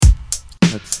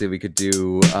Let's see. We could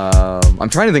do. I'm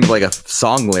trying to think of like a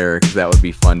song lyric that would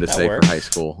be fun to say for high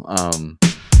school.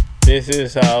 This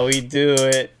is how we do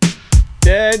it.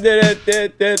 Da, da, da,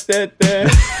 da, da, da.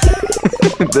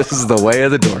 This is the way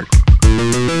of the dork.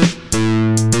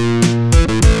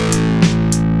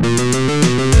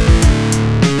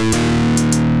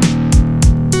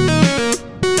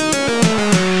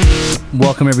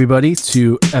 Welcome, everybody,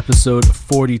 to episode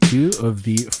 42 of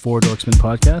the Four Dorksmen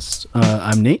podcast.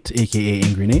 I'm Nate, a.k.a.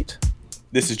 Angry Nate.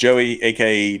 This is Joey,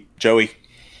 a.k.a. Joey.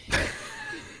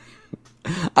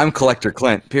 I'm Collector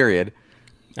Clint, period.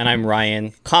 And I'm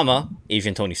Ryan,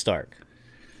 Asian Tony Stark.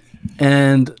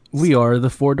 And we are the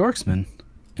Four Dorksmen.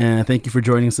 And thank you for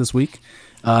joining us this week.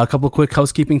 A couple of quick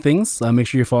housekeeping things. Make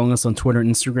sure you're following us on Twitter and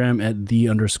Instagram at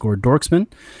 _Dorksmen.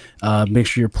 Make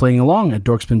sure you're playing along at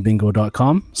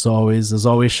dorksmenbingo.com. So as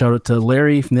always, shout out to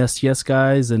Larry from the STS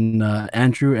guys and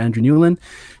Andrew Newland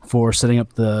for setting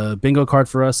up the bingo card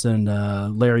for us, and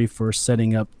Larry for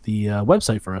setting up the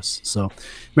website for us. So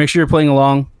make sure you're playing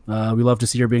along. We love to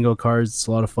see your bingo cards. It's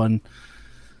a lot of fun.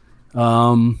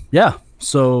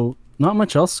 So not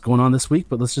much else going on this week,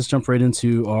 but let's just jump right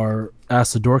into our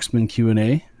Ask the Dorksmen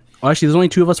Q&A. Oh, actually, there's only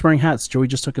two of us wearing hats. Joey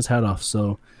just took his hat off,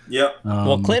 so... Yep.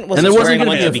 Well, Clint wasn't wearing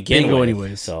one to begin bingo with,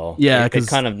 anyway, so yeah, it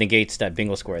kind of negates that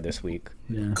bingo square this week.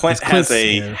 Yeah. Clint has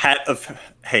a hat of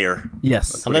hair.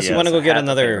 Yes. Unless you want to go get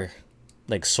another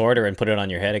like sorter and put it on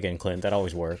your head again, Clint. That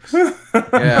always works.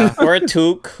 Yeah. Or a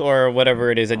toque or whatever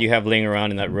it is that you have laying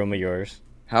around in that room of yours.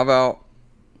 How about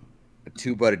a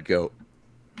two-butted goat?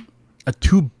 A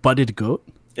two-butted goat?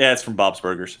 Yeah, it's from Bob's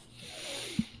Burgers.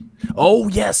 Oh,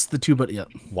 yes, the two-butted, yeah.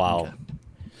 Wow.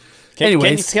 Okay.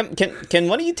 Anyways. Can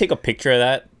one of you take a picture of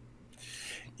that?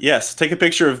 Yes, take a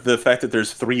picture of the fact that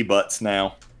there's three butts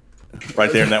now.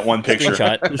 Right there in that one picture.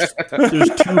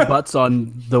 There's two butts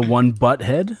on the one butt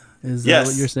head? Is that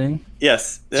what you're saying?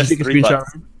 Yes. That's Did you take a screenshot?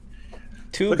 Butts.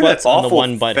 Two Look butts at that on the awful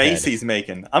one butt face head. he's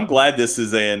making. I'm glad this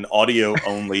is an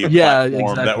audio-only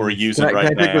platform that we're using right now.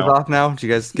 Can I take this off now? Did you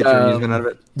guys get your amusement out of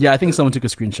it? Yeah, I think someone took a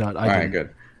screenshot. All right, good.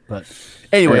 But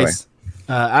anyways,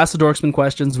 Ask the Dorksmen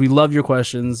questions. We love your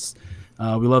questions.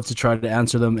 We love to try to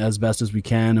answer them as best as we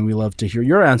can, and we love to hear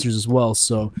your answers as well.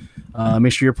 So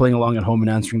make sure you're playing along at home and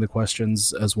answering the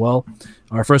questions as well.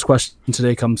 Our first question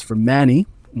today comes from Manny,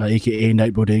 a.k.a.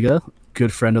 Night Bodega,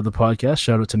 good friend of the podcast.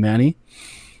 Shout out to Manny.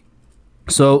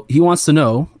 So he wants to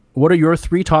know, what are your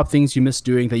three top things you miss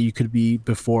doing that you could be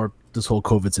before this whole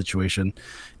COVID situation?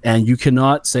 And you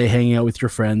cannot say hanging out with your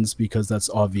friends because that's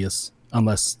obvious,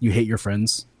 unless you hate your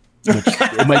friends, which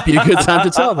it might be a good time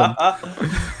to tell them.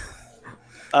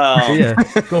 Yeah,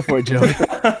 go for it, Joey.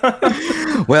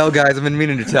 Well, guys, I've been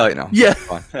meaning to tell you now. Yeah.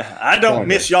 I don't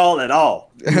miss y'all at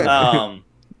all.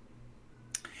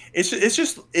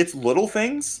 It's little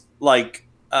things like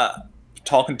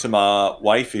talking to my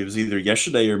wife. It was either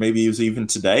yesterday or maybe it was even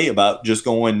today about just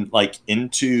going like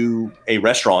into a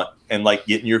restaurant and like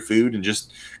getting your food and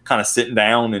just kind of sitting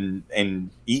down and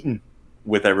eating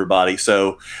with everybody.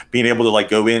 So being able to like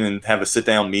go in and have a sit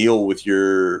down meal with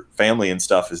your family and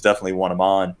stuff is definitely one of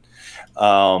mine.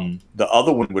 The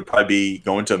other one would probably be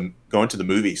going to the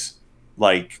movies.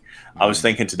 Like I was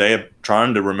thinking today of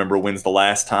trying to remember when's the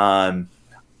last time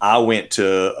I went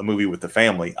to a movie with the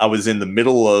family. I was in the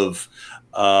middle of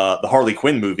the Harley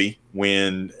Quinn movie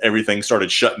when everything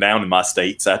started shutting down in my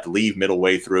state. So I had to leave middle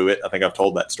way through it. I think I've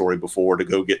told that story before, to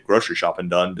go get grocery shopping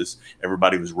done because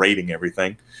everybody was raiding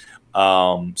everything.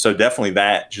 So definitely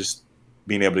that, just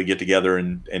being able to get together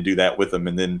and do that with them.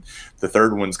 And then the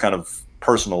third one's kind of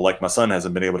personal. Like my son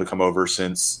hasn't been able to come over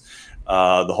since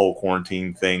the whole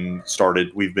quarantine thing started.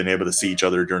 We've been able to see each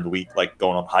other during the week, like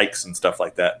going on hikes and stuff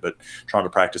like that, but trying to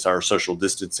practice our social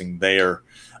distancing there.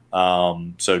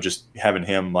 So just having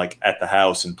him like at the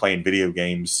house and playing video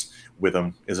games with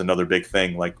him is another big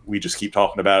thing. Like we just keep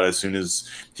talking about it. As soon as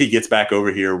he gets back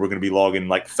over here, we're going to be logging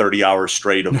like 30 hours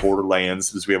straight of Borderlands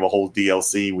because we have a whole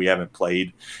DLC we haven't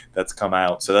played that's come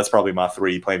out. So that's probably my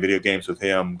three: playing video games with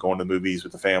him, going to movies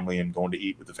with the family, and going to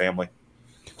eat with the family.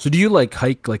 So do you like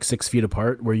hike like 6 feet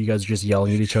apart where you guys are just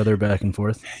yelling at each other back and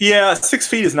forth? Yeah, 6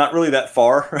 feet is not really that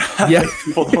far. Yeah.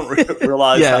 People don't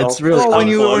realize yeah, it's really when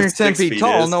you're 10 feet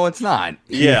tall, no, it's not.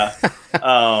 Yeah.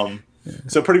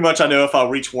 So pretty much I know if I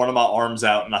reach one of my arms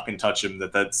out and I can touch him,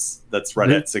 that's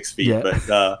right at 6 feet. Yeah.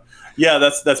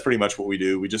 But that's pretty much what we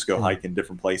do. We just go hike in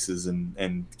different places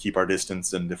and keep our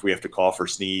distance. And if we have to cough and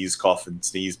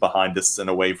sneeze behind us and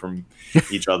away from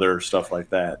each other, stuff like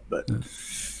that. But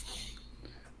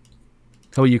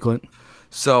how about you, Clint?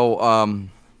 So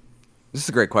this is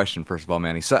a great question, first of all,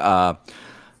 Manny. So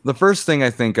the first thing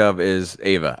I think of is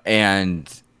Ava. And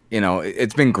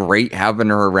it's been great having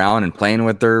her around and playing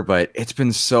with her, but it's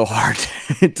been so hard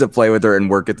to play with her and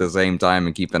work at the same time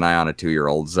and keep an eye on a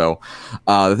 2-year-old. So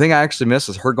the thing I actually miss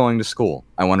is her going to school.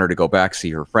 I want her to go back,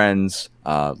 see her friends,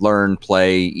 learn,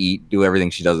 play, eat, do everything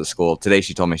she does at school. Today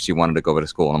she told me she wanted to go to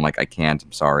school, and I'm like, I can't.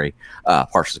 I'm sorry.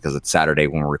 Partially because it's Saturday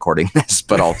when we're recording this,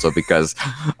 but also because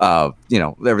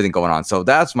everything going on. So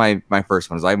that's my first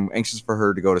one. Is I'm anxious for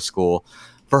her to go to school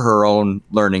for her own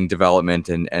learning development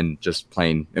and just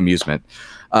plain amusement.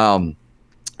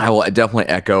 I will definitely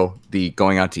echo the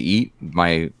going out to eat.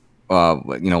 My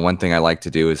one thing I like to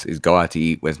do is go out to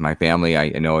eat with my family.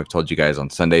 I know I've told you guys on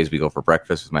Sundays we go for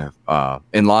breakfast with my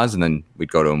in-laws, and then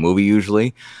we'd go to a movie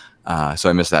usually. So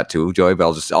I miss that too, Joey. But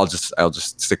I'll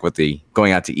just stick with the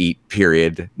going out to eat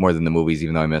period more than the movies,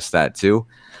 even though I miss that too.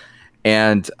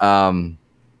 And the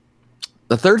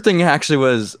third thing actually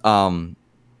was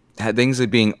had things of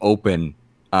being open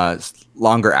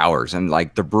longer hours, and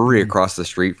like the brewery across the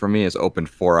street from me is open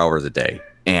 4 hours a day,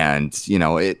 and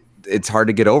it's hard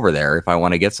to get over there if I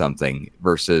want to get something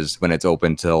versus when it's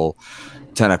open till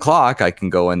 10 o'clock. I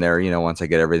can go in there once I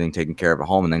get everything taken care of at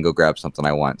home and then go grab something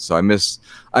I want. So I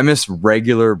miss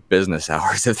regular business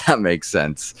hours, if that makes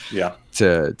sense. Yeah,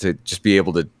 to just be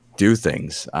able to do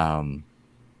things.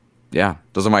 Yeah,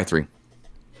 those are my 3.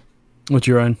 What's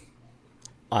your own?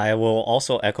 I will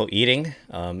also echo eating.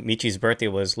 Michi's birthday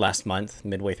was last month,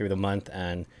 midway through the month,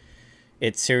 and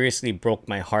it seriously broke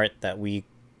my heart that we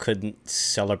couldn't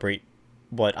celebrate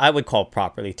what I would call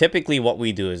properly. Typically, what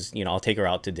we do is, I'll take her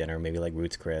out to dinner, maybe like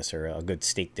Ruth's Chris or a good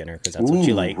steak dinner, because that's what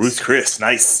she likes. Ruth's Chris,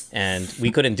 nice. And we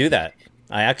couldn't do that.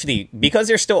 I actually, because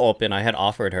they're still open, I had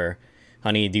offered her,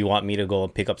 honey, do you want me to go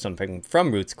pick up something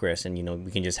from Ruth's Chris, and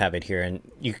we can just have it here? And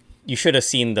you should have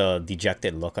seen the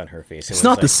dejected look on her face. It's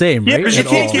not the same, right? Yeah, but you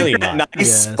can't Really get that not.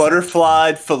 nice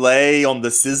butterflied fillet on the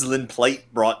sizzling plate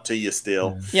brought to you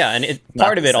still. Yeah, and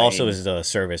part of it also is the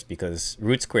service, because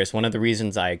Ruth's Chris, one of the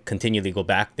reasons I continually go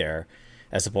back there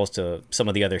as opposed to some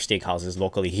of the other steakhouses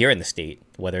locally here in the state,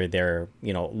 whether they're,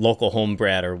 local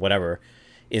homebred or whatever,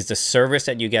 is the service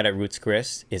that you get at Ruth's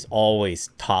Chris is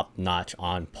always top notch,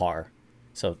 on par.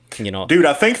 So, Dude,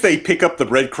 I think they pick up the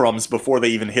breadcrumbs before they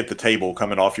even hit the table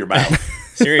coming off your mouth.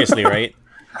 Seriously, right?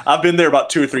 I've been there about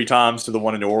 2 or 3 times to the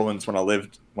one in New Orleans when I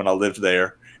lived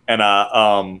there.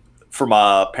 And for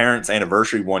my parents'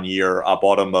 anniversary one year, I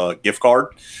bought them a gift card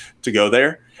to go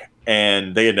there.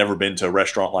 And they had never been to a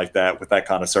restaurant like that with that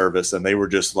kind of service. And they were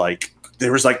just like,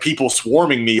 there was like people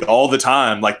swarming me all the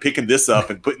time, like picking this up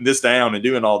and putting this down and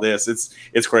doing all this.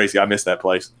 It's crazy. I miss that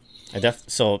place.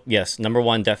 So yes, number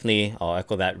 1, definitely I'll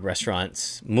echo that.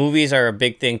 Restaurants. Movies are a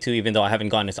big thing too, even though I haven't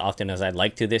gone as often as I'd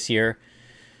like to this year.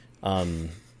 Black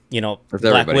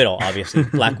Widow, obviously.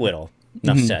 Black Widow.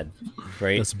 Enough said,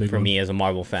 right? That's a big for one. me as a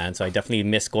Marvel fan. So I definitely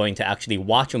miss going to actually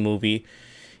watch a movie.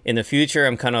 In the future,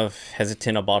 I'm kind of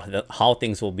hesitant about how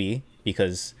things will be,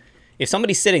 because if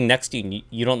somebody's sitting next to you and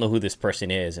you don't know who this person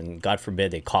is, and God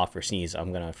forbid they cough or sneeze,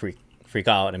 I'm gonna freak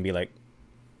out and be like,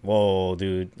 whoa,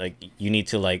 dude, like you need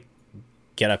to like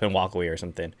get up and walk away or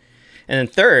something. And then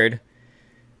third,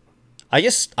 I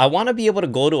want to be able to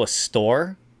go to a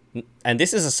store, and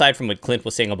this is aside from what Clint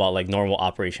was saying about like normal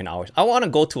operation hours. I want to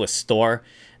go to a store,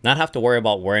 not have to worry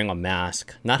about wearing a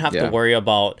mask, not have to worry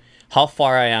about how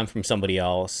far I am from somebody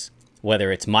else,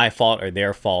 whether it's my fault or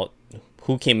their fault,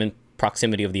 who came in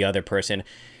proximity of the other person,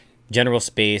 general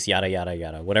space, yada yada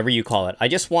yada, whatever you call it.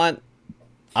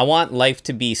 I want life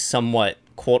to be somewhat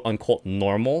quote unquote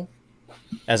normal,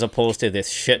 as opposed to this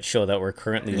shit show that we're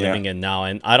currently living in now.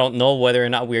 And I don't know whether or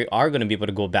not we are going to be able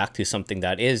to go back to something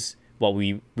that is what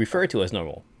we refer to as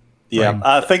normal. Yeah,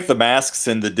 I think the masks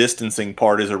and the distancing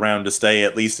part is around to stay,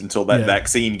 at least until that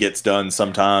vaccine gets done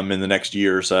sometime in the next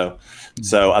year or so.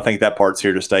 So I think that part's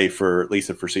here to stay for at least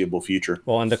the foreseeable future.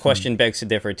 Well, and the question begs to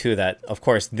differ too, that of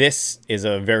course this is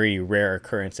a very rare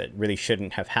occurrence that really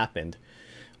shouldn't have happened.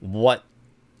 What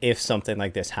if something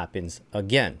like this happens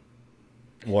again?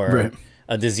 Or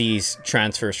a disease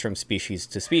transfers from species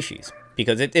to species?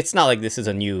 Because it's not like this is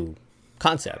a new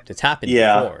concept. It's happened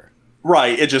before.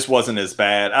 Right. It just wasn't as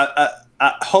bad.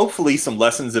 I hopefully some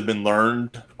lessons have been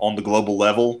learned on the global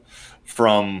level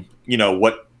from,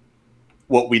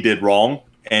 what we did wrong,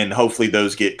 and hopefully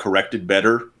those get corrected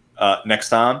better next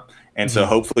time. And so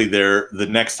hopefully the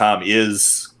next time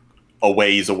is a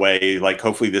ways away. Like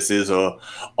hopefully this is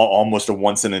almost a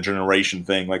once in a generation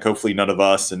thing. Like hopefully none of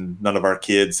us and none of our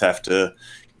kids have to,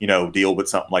 deal with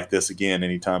something like this again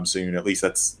anytime soon. At least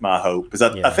that's my hope. Because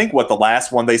I think what the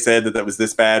last one they said that was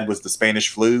this bad was the Spanish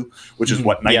flu, which is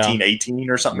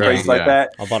 1918 or something crazy like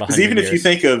that. Because even if you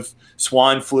think of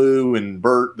swine flu and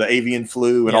the avian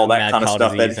flu and all that kind of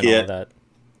stuff that hit.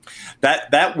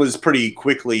 That was pretty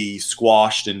quickly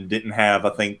squashed and didn't have, I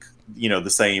think, the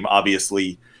same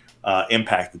obviously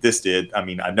impact that this did. I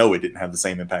mean, I know it didn't have the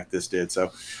same impact this did.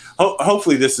 So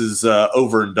hopefully this is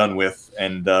over and done with,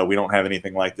 and we don't have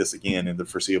anything like this again in the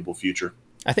foreseeable future.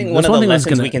 I think one of the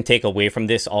lessons we can take away from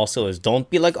this also is don't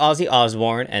be like Ozzy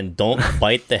Osbourne and don't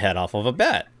bite the head off of a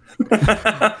bat.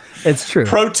 It's true.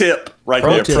 Pro tip right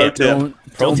there. Pro tip.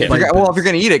 Pro tip. Well, if you're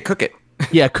going to eat it, cook it.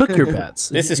 Yeah, cook your bats.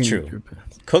 This is true.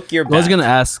 Cook your bats. I was going to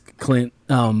ask Clint,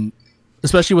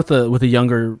 especially with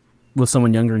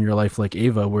someone younger in your life like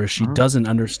Ava, where she doesn't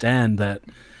understand that,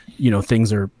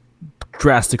 things are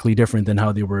drastically different than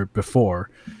how they were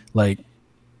before. Like,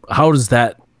 how does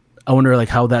that? I wonder, like,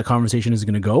 how that conversation is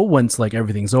going to go once, like,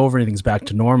 everything's over, everything's back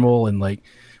to normal, and like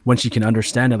when she can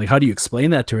understand it. Like, how do you explain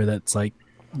that to her? That's like,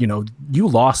 you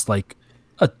lost like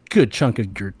a good chunk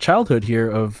of your childhood here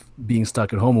of being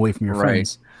stuck at home away from your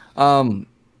friends.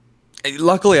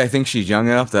 Luckily, I think she's young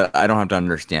enough that I don't have to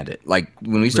understand it. Like,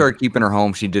 when we started keeping her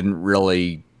home, she didn't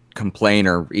really complain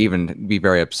or even be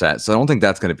very upset. So I don't think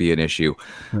that's going to be an issue.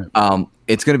 Right.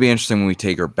 It's going to be interesting when we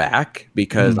take her back,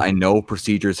 because I know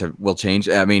procedures will change.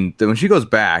 I mean, when she goes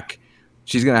back,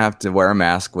 she's going to have to wear a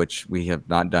mask, which we have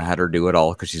not had her do at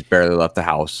all because she's barely left the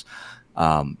house.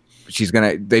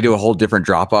 They do a whole different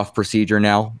drop-off procedure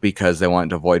now because they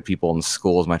want to avoid people in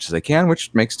school as much as they can,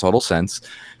 which makes total sense.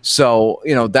 So,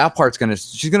 that part's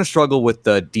she's going to struggle with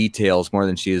the details more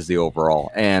than she is the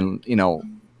overall. And,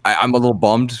 I'm a little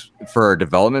bummed for a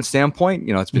development standpoint.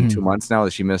 It's been 2 months now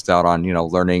that she missed out on,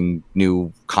 learning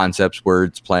new concepts,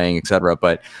 words, playing, etc.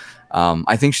 But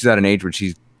I think she's at an age where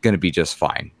she's going to be just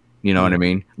fine. You know what I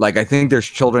mean? Like, I think there's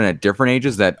children at different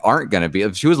ages that aren't going to be.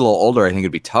 If she was a little older, I think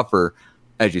it'd be tougher,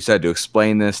 as you said, to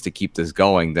explain this, to keep this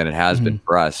going than it has been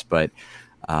for us. But,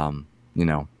 we'll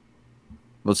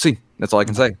see. That's all I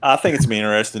can say. I think it's going to be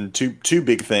interesting. Two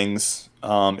big things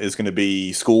is going to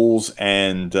be schools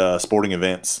and sporting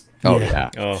events. Oh,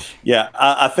 yeah. Yeah,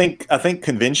 I think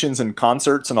conventions and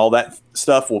concerts and all that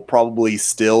stuff will probably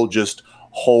still just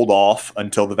hold off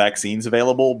until the vaccine's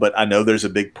available. But I know there's a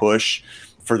big push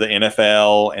for the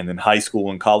NFL and then high school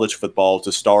and college football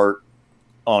to start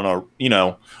on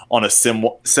a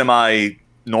semi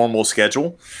normal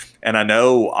schedule. And I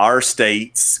know our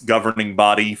state's governing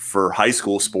body for high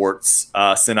school sports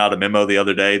sent out a memo the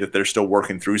other day that they're still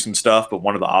working through some stuff. But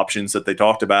one of the options that they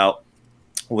talked about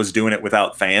was doing it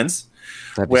without fans.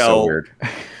 That'd be so weird.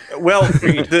 Well,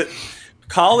 the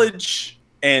college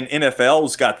and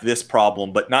NFL's got this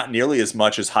problem, but not nearly as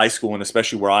much as high school, and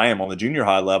especially where I am on the junior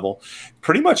high level.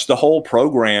 Pretty much the whole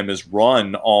program is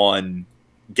run on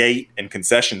gate and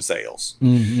concession sales.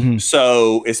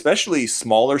 So especially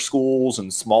smaller schools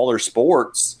and smaller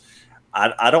sports,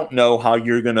 I don't know how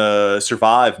you're going to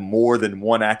survive more than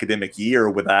one academic year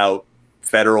without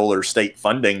federal or state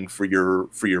funding for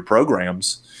your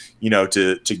programs,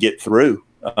 to get through.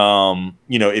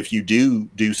 If you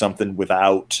do something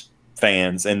without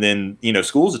fans, and then,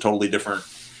 school's a totally different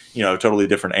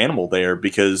animal there,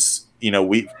 because,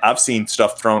 I've seen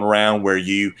stuff thrown around where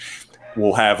you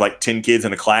will have like 10 kids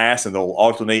in a class and they'll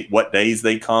alternate what days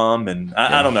they come. And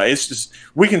I don't know. It's just,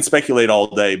 we can speculate all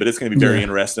day, but it's going to be very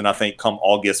interesting, I think, come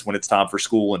August when it's time for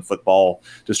school and football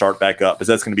to start back up, because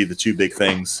that's going to be the two big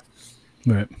things.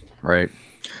 Right.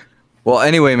 Well,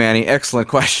 anyway, Manny, excellent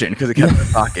question, because it kept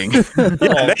us talking.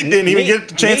 They didn't even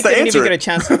get a chance to answer it.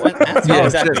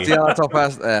 Exactly. Yeah, that's how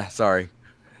fast. Sorry.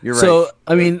 You're right. So,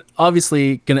 I mean,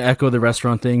 obviously going to echo the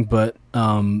restaurant thing, but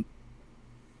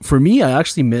for me, I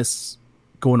actually miss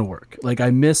going to work. Like, I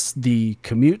miss the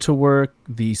commute to work,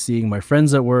 the seeing my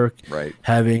friends at work, right,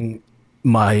 having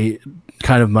my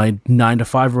 9 to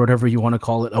 5 or whatever you want to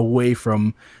call it away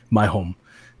from my home.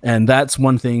 And that's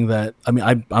one thing that, I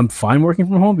mean, I'm fine working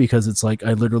from home, because it's like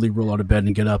I literally roll out of bed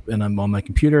and get up and I'm on my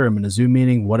computer, I'm in a Zoom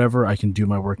meeting, whatever, I can do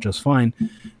my work just fine.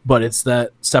 But it's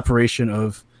that separation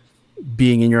of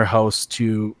being in your house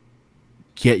to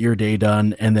get your day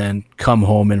done and then come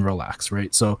home and relax,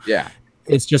 right? So yeah,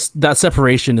 it's just that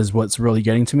separation is what's really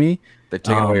getting to me. They're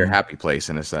taking away your happy place,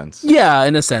 in a sense. Yeah,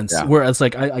 in a sense. Yeah. Where it's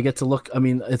like I get to look, I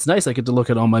mean, it's nice, I get to look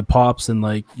at all my pops and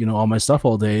like, all my stuff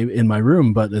all day in my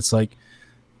room, but it's like,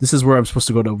 this is where I'm supposed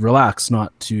to go to relax,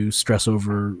 not to stress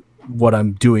over what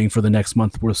I'm doing for the next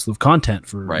month worth of content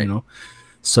for, right.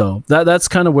 So that's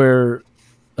kind of where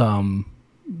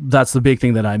that's the big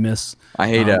thing that I miss. I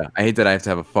hate that I have to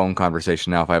have a phone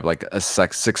conversation now if I have like a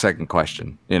 6-second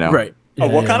question, Right. Yeah,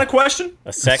 what kind of question?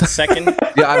 A second?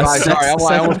 Yeah, I'm sorry.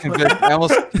 I almost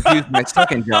confused my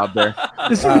second job there.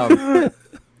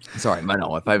 Sorry, I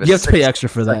know. If I have you have to pay extra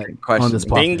for that question. on this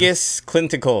podcast. Dingus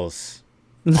Clinticles.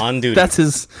 On duty. That's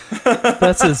his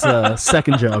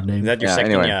second job name. Is that your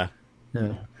second? anyway. Yeah.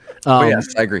 Yeah. But yes,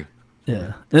 I agree.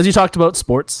 Yeah. And as you talked about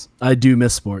sports, I do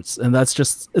miss sports. And that's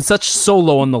just, it's so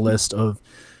low on the list of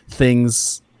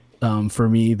things for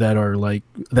me that are like,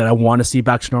 that I want to see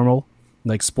back to normal.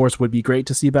 Like sports would be great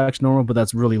to see back to normal, but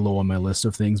that's really low on my list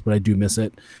of things, but I do miss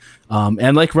it.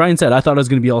 And like Ryan said, I thought I was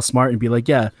going to be all smart and be like,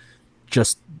 yeah,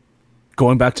 just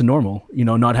going back to normal,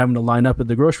 not having to line up at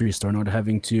the grocery store, not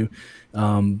having to,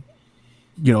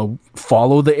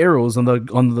 follow the arrows on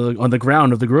the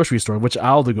ground of the grocery store, which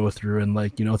aisle to go through, and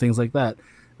like things like that,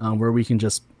 where we can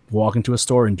just walk into a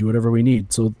store and do whatever we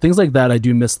need. So things like that, I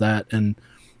do miss that, and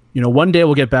one day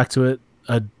we'll get back to it.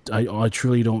 I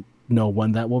truly don't know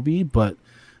when that will be, but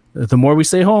the more we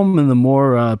stay home and the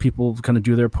more people kind of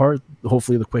do their part,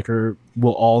 hopefully the quicker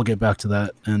we'll all get back to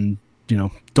that. And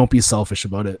don't be selfish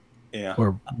about it. Yeah.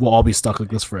 Or we'll all be stuck like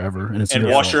this forever. And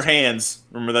wash your hands.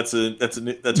 Remember, that's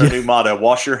our new motto.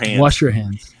 Wash your hands. Wash your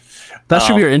hands. That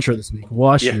should be our intro this week.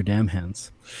 Wash your damn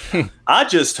hands. I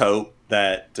just hope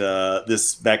that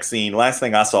this vaccine, last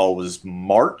thing I saw was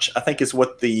March, I think is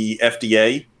what the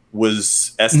FDA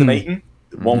was estimating.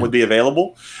 One would be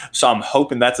available. So I'm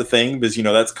hoping that's a thing because,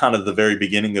 that's kind of the very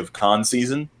beginning of con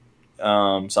season. So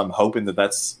I'm hoping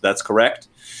that's correct.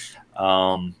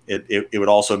 It would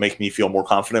also make me feel more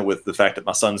confident with the fact that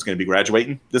my son's going to be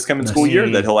graduating this coming school year,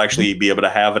 that he'll actually be able to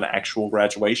have an actual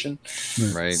graduation.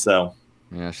 Right. So,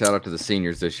 yeah, shout out to the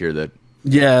seniors this year that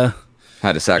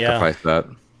had to sacrifice that.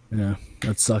 Yeah,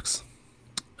 that sucks.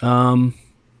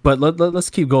 But let's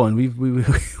keep going. We've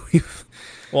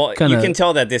Well, you can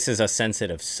tell that this is a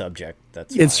sensitive subject.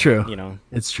 It's true.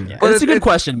 It's true. But it's a good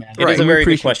question, man. It is a very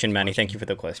good question, Manny. Thank you for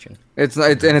the question. It's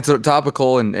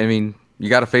topical, and I mean, you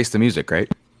got to face the music,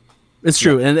 right? It's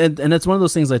true, and it's one of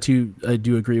those things I do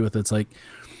agree with. It's like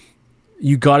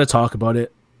you got to talk about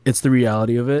it. It's the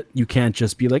reality of it. You can't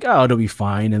just be like, oh, it'll be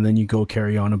fine, and then you go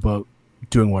carry on about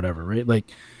doing whatever, right? Like,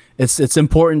 it's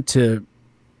important to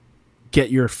get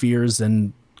your fears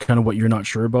and kind of what you're not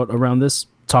sure about around this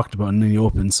talked about in the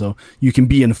open, so you can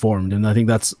be informed. And I think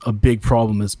that's a big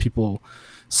problem is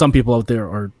some people out there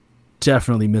are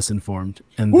definitely misinformed.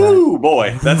 And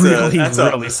boy, that's really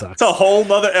sucks. That's a whole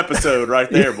nother episode right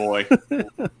there, boy.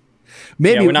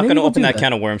 Maybe we're not going to open that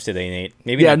can of worms today, Nate.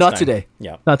 Maybe not time. Today.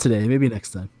 Yeah, not today. Maybe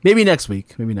next time. Maybe next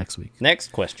week. Next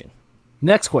question.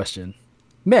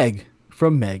 Meg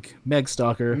from Meg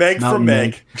Stalker. Meg from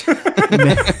Meg.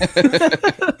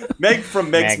 Meg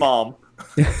from Meg's mom.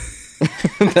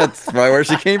 That's probably where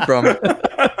she came from.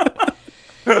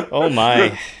 Oh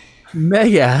my.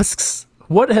 Meg asks,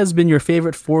 what has been your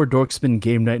favorite 4 Dorksmen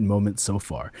game night moment so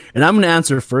far? And I'm going to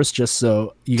answer first just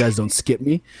so you guys don't skip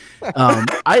me.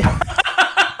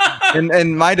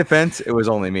 In my defense, it was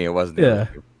only me. It wasn't. Yeah.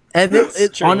 And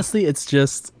it honestly, it's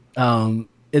just,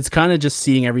 it's kind of just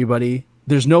seeing everybody.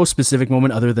 There's no specific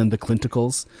moment other than the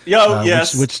Clinticles.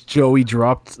 Yes. Which Joey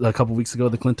dropped a couple weeks ago,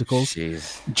 the Clinticles.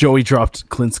 Jeez. Joey dropped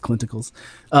Clint's Clinticles.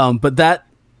 But that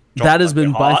has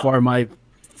been by far my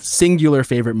singular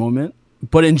favorite moment.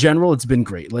 But in general, it's been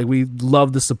great. Like, we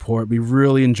love the support. We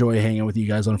really enjoy hanging out with you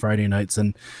guys on Friday nights.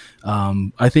 And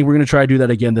I think we're going to try to do that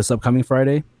again this upcoming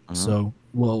Friday. So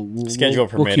we'll schedule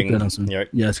permitting. We'll keep that on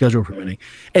yeah, schedule permitting.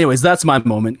 Anyways, that's my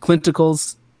moment.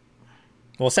 Clinticles.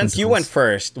 Well, since you went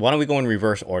first, why don't we go in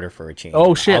reverse order for a change?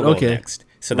 Oh, shit. I'll go Okay. Next,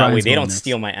 so that way they don't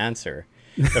steal my answer.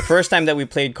 The first time that we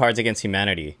played Cards Against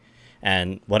Humanity,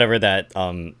 and whatever that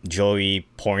Joey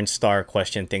porn star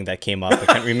question thing that came up, I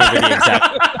can't remember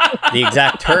the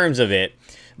exact terms of it,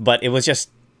 but it was just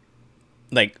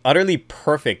like utterly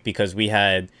perfect because we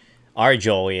had our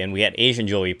Joey and we had Asian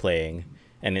Joey playing,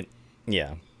 and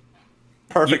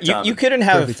perfect. You couldn't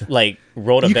have like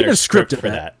wrote a better script for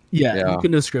that. Yeah, you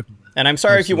couldn't have scripted that. And I'm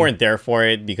sorry if you weren't there for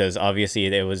it, because obviously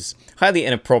it was highly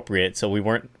inappropriate. So we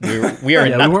weren't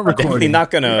definitely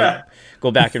not gonna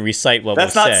go back and recite what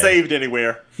was said. That's not saved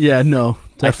anywhere. Yeah, no.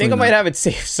 I think I might have it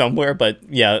saved somewhere, but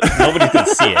yeah, nobody could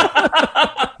see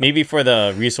it. Maybe for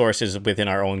the resources within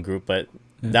our own group, but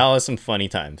that was some funny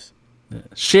times.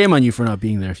 Shame on you for not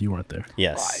being there if you weren't there.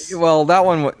 Yes. Well, that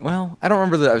one. Well, I don't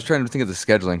remember I was trying to think of the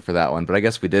scheduling for that one, but I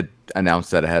guess we did announce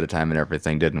that ahead of time and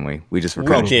everything, didn't we? We just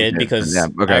did because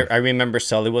I remember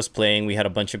Sully was playing. We had a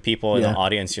bunch of people in the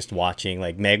audience just watching.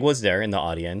 Like Meg was there in the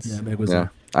audience. Yeah, Meg was there.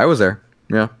 I was there.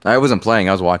 Yeah, I wasn't playing.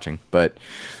 I was watching, but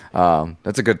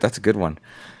that's a good one.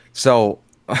 So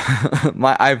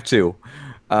I have 2.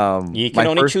 You can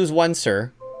only choose one,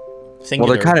 sir.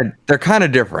 Singular. Well, they're kind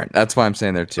of different. That's why I'm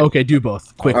saying they're two. Okay, do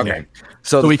both quickly. Okay.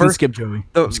 So we the can first, skip Joey.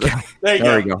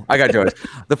 there we go. I got Joey's.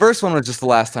 The first one was just the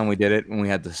last time we did it when we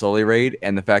had the Sully raid,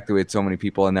 and the fact that we had so many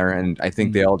people in there, and I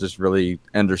think they all just really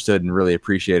understood and really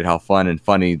appreciated how fun and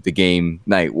funny the game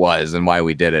night was and why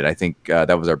we did it. I think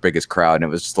that was our biggest crowd, and it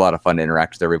was just a lot of fun to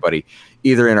interact with everybody,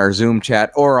 either in our Zoom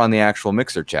chat or on the actual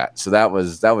Mixer chat. So that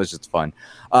was just fun.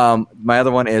 My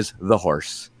other one is the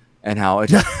horse and how it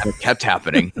just kind of kept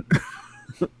happening.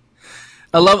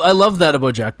 I love that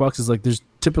about Jackbox is like there's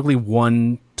typically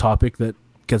one topic that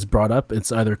gets brought up.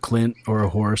 It's either Clint or a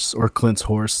horse or Clint's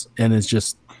horse, and it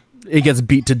gets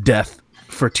beat to death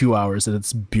for 2 hours, and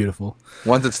it's beautiful.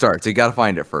 Once it starts, you got to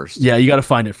find it first. Yeah, you got to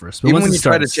find it first. But even once when you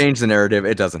starts, try to change the narrative,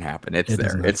 it doesn't happen. It's there.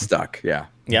 doesn't It's stuck. Yeah.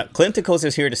 Yeah, Clinticles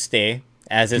is here to stay,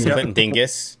 as is Clint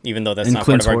Dingus, even though that's And not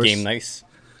Clint's part of our horse.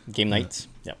 game nights.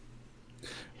 Yeah.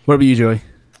 What about you, Joey?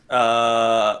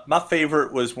 My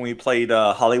favorite was when we played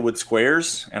Hollywood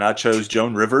Squares, and I chose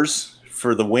Joan Rivers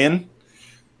for the win.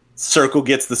 Circle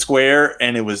gets the square,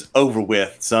 and it was over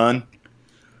with, son.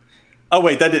 Oh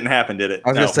wait, that didn't happen, did it? I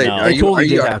was gonna say, No. are It you? totally Are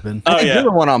you? did happen. I Oh, think yeah. you're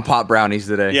the one on Pop Brownies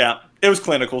today. Yeah, it was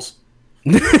Clinicals.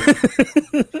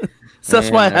 So that's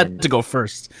why I had to go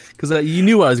first because you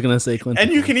knew I was going to say Clint.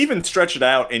 And you can even stretch it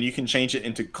out, and you can change it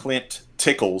into Clint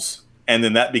Tickles, and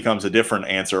then that becomes a different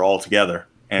answer altogether,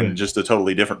 and just a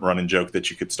totally different running joke that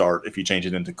you could start if you change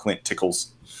it into Clint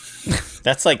Tickles.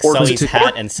 That's like Or Sully's Clint-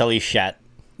 hat and Sully's shat.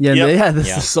 Yeah, Yep. this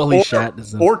Yeah. is Sully Shat.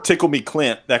 Or Tickle Me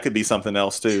Clint. That could be something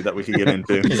else too that we could get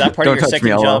into. Is that part Don't of your touch me,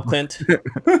 second Elmo. job, Clint?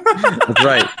 That's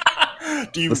right.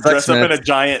 Do you The sex dress up in a minutes.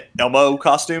 giant Elmo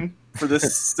costume for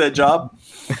this said job?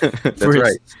 That's For his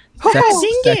right.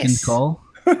 second Dingus. call.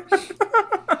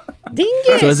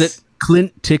 Dingus. So is it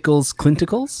Clint Tickles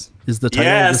Clinticles? Is the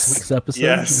title of this Yes. week's episode?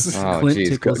 Yes. It's Oh, Clint geez.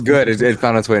 Tickles Good. Clinticles. It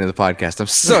found its way into the podcast. I'm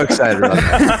so excited about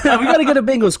that. We got to get a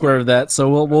bingo square of that.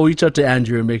 So we'll reach out to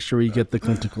Andrew and make sure we get the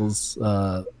Clinticles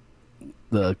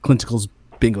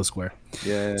bingo square.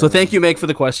 Yeah. So thank you, Meg, for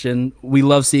the question. We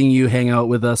love seeing you hang out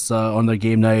with us on the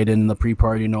game night and the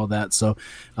pre-party and all that. So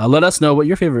let us know what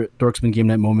your favorite Dorksmen game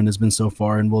night moment has been so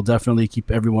far, and we'll definitely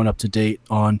keep everyone up to date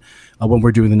on when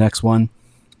we're doing the next one.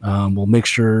 We'll make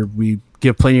sure we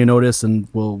give plenty of notice, and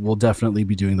we'll definitely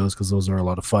be doing those because those are a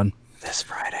lot of fun. This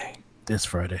Friday. This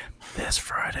Friday.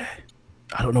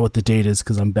 I don't know what the date is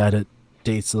because I'm bad at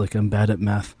dates, like I'm bad at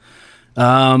math.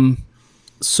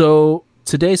 So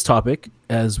today's topic,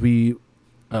 as we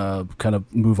kind of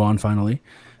move on finally,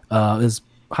 is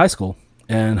high school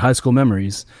and high school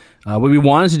memories. What we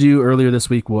wanted to do earlier this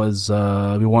week was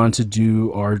we wanted to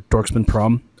do our Dorksman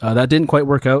prom. That didn't quite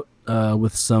work out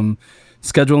with some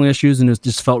scheduling issues, and it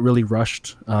just felt really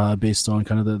rushed based on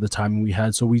kind of the timing we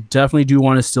had. So we definitely do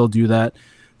want to still do that,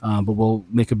 but we'll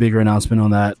make a bigger announcement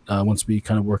on that once we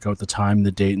kind of work out the time,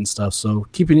 the date, and stuff. So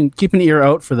keep an ear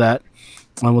out for that,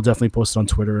 and we'll definitely post it on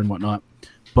Twitter and whatnot.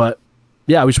 But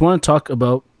yeah, we just want to talk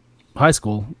about high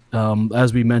school.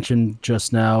 As we mentioned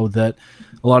just now, that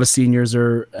a lot of seniors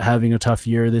are having a tough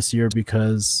year this year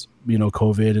because,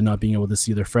 COVID and not being able to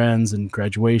see their friends and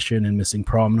graduation and missing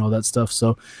prom and all that stuff.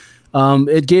 So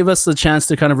it gave us the chance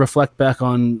to kind of reflect back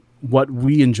on what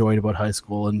we enjoyed about high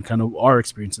school and kind of our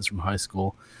experiences from high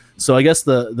school. So I guess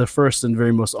the first and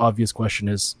very most obvious question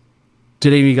is,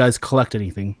 did any of you guys collect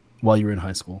anything while you were in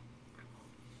high school?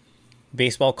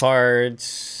 Baseball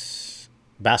cards,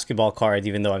 basketball cards,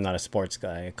 even though I'm not a sports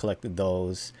guy. I collected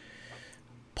those.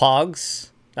 Pogs.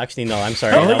 Actually, no, I'm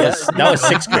sorry. That was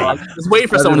sixth grade. Just waiting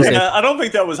for someone to say. I don't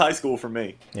think that was high school for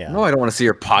me, Yeah. No, I don't want to see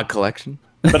your pod collection.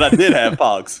 but I did have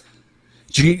Pogs.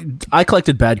 I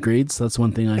collected bad grades. That's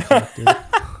one thing I collected.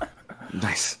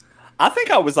 Nice. I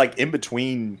think I was like in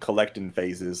between collecting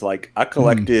phases. Like I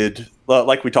collected,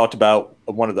 like we talked about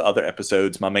one of the other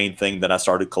episodes. My main thing that I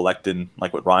started collecting,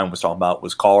 like what Ryan was talking about,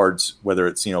 was cards. Whether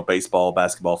it's baseball,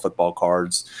 basketball, football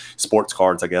cards, sports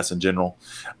cards, I guess in general.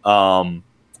 And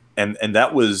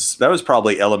that was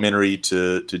probably elementary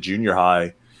to junior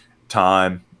high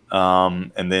time,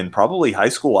 and then probably high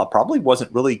school. I probably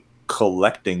wasn't really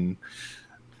collecting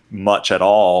much at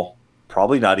all.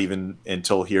 Probably not even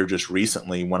until here just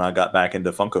recently when I got back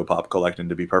into Funko Pop collecting,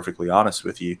 to be perfectly honest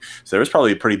with you. So there was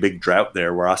probably a pretty big drought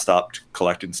there where I stopped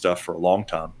collecting stuff for a long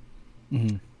time.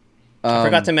 Mm-hmm. I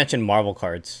forgot to mention Marvel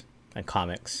cards and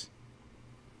comics.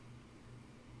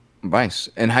 Nice.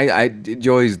 And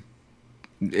Joey's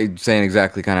saying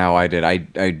exactly kind of how I did.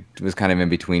 I was kind of in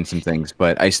between some things,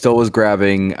 but I still was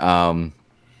grabbing.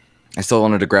 I still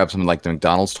wanted to grab some like the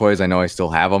McDonald's toys. I know I still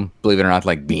have them. Believe it or not,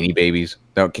 like Beanie Babies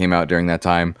that came out during that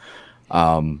time.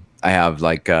 I have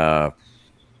like what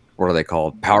are they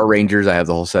called? Power Rangers. I have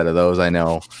the whole set of those. I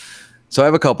know. So I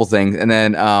have a couple things, and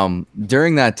then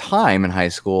during that time in high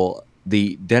school,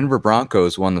 the Denver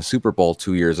Broncos won the Super Bowl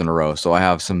 2 years in a row. So I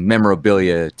have some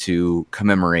memorabilia to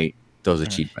commemorate those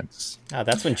achievements.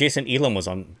 That's when Jason Elam was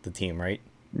on the team, right?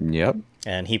 Yep.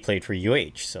 And he played for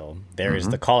UH. So there's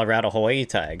the Colorado-Hawaii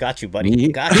tie. I got you, buddy. He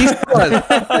Got you. still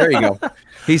has, there you go.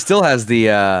 He still has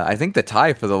the, I think, the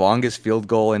tie for the longest field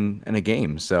goal in a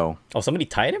game. So. Oh, somebody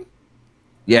tied him?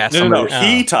 Yeah. No.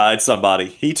 He tied somebody.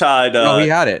 He tied. No, he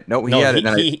had it. No, he had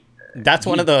it. That's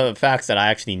one of the facts that I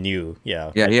actually knew.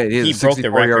 Yeah. Yeah. He broke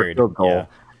the record. Field goal. Yeah.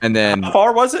 And then. How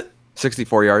far was it?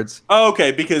 64 yards. Oh,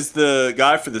 okay, because the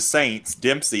guy for the Saints,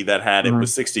 Dempsey, that had it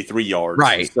was 63 yards.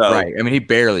 Right, right. I mean, he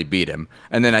barely beat him.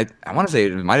 And then I want to say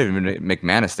it might have been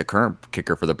McManus, the current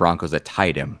kicker for the Broncos, that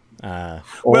tied him.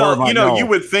 You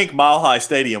would think Mile High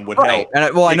Stadium would help. And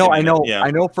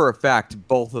I know for a fact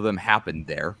both of them happened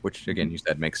there, which again you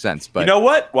said makes sense. But you know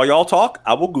what? While y'all talk,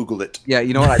 I will Google it. Yeah,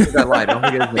 you know what? I think I lied. I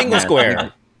don't think it's Bingo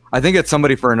square. I think it's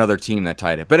somebody for another team that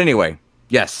tied it. But anyway,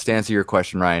 yes, to answer your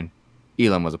question, Ryan,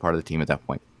 Elam was a part of the team at that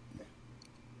point.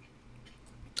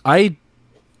 I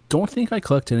don't think I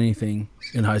collected anything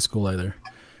in high school either.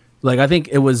 Like, I think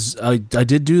it was I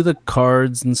did do the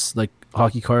cards and like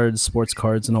hockey cards, sports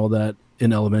cards, and all that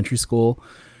in elementary school,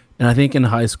 and I think in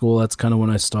high school that's kind of when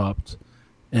I stopped.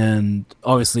 And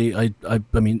obviously, I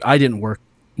mean, I didn't work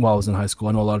while I was in high school.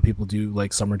 I know a lot of people do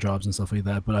like summer jobs and stuff like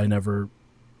that, but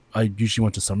I usually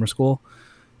went to summer school.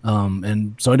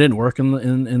 And so I didn't work in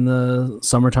the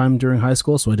summertime during high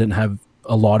school, so I didn't have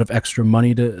a lot of extra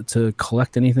money to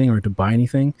collect anything or to buy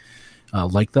anything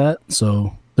like that.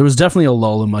 So there was definitely a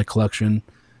lull in my collection.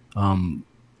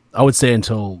 I would say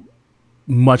until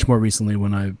much more recently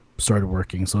when I started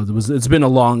working. So it's been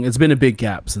a big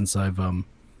gap since I've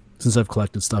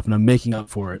collected stuff, and I'm making up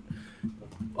for it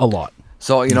a lot.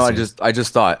 So I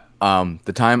just thought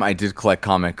the time I did collect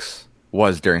comics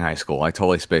was during high school. I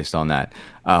totally spaced on that.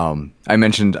 I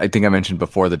think I mentioned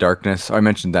before The Darkness. I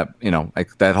mentioned that,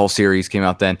 like that whole series came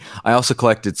out then. I also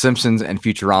collected Simpsons and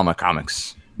Futurama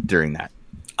comics during that.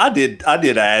 I did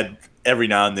add every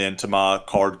now and then to my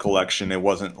card collection. It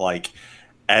wasn't like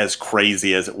as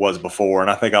crazy as it was before. And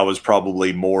I think I was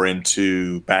probably more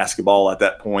into basketball at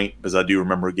that point, because I do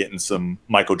remember getting some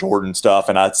Michael Jordan stuff.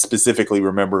 And I specifically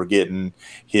remember getting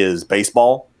his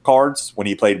baseball cards when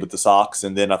he played with the Sox.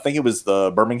 And then I think it was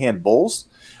the Birmingham Bulls,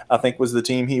 I think was the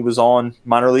team he was on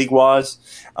minor league wise.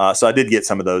 So I did get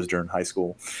some of those during high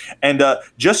school. And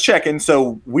just checking.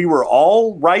 So we were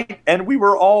all right and we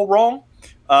were all wrong.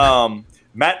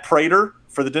 Matt Prater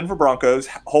for the Denver Broncos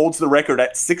holds the record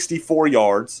at 64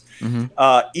 yards. Mm-hmm.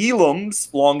 Elam's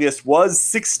longest was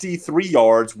 63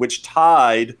 yards, which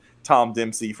tied Tom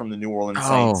Dempsey from the New Orleans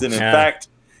Saints. And in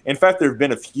fact, there have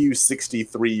been a few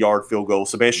 63-yard field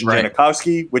goals. Sebastian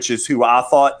Janikowski, which is who I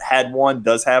thought had one,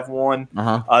 does have one,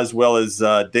 as well as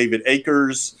David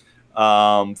Akers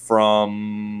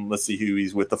from, let's see who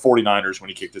he's with, the 49ers when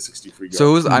he kicked a 63 yards.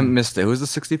 So I missed it. Who's the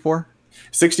 64?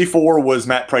 64 was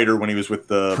Matt Prater when he was with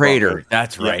the Prater. Broncos.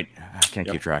 That's right. I can't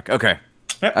keep track. Okay.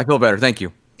 Yep. I feel better. Thank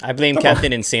you. I blame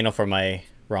Captain Insano for my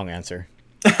wrong answer.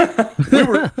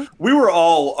 we were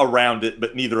all around it,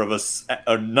 but neither of us,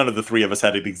 or none of the three of us,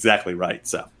 had it exactly right.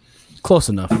 So close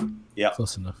enough. Yeah,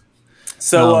 close enough.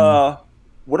 So,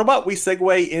 what about we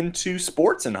segue into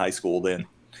sports in high school then?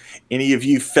 Any of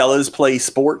you fellas play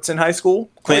sports in high school?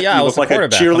 Clint, I was like a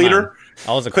cheerleader.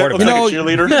 I was a quarterback. Like a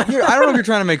cheerleader. I don't know if you're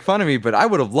trying to make fun of me, but I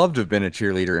would have loved to have been a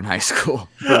cheerleader in high school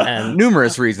for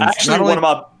numerous reasons. Actually,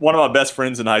 one of my best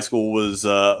friends in high school was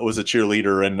a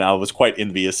cheerleader, and I was quite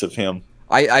envious of him.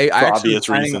 I actually obvious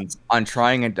reasons. On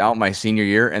trying it out my senior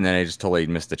year, and then I just totally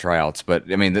missed the tryouts. But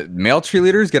I mean, the male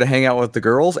cheerleaders get to hang out with the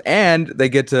girls, and they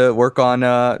get to work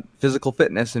on physical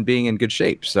fitness and being in good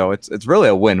shape. So it's really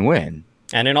a win-win.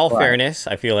 And in all fairness,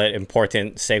 I feel an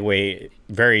important segue,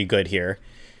 very good here.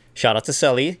 Shout out to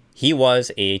Sully. He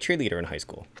was a cheerleader in high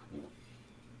school.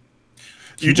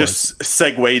 You just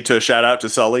segued to a shout out to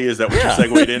Sully. Is that what you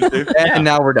segued into? And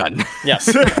now we're done. Yes.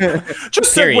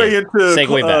 Just segue into,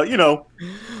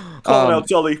 calling out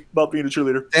Sully about being a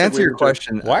cheerleader. To answer your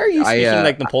question, why are you speaking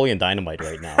like Napoleon Dynamite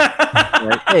right now?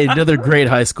 Hey, another great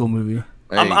high school movie.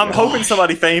 I'm hoping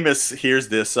somebody famous hears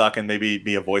this so I can maybe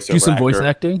be a voiceover actor. Do some voice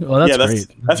acting? Oh, that's great.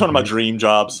 That's one of my dream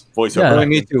jobs, voiceover actor.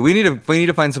 Me too. We need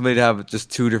to find somebody to have just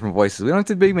two different voices. We don't have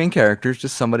to be main characters,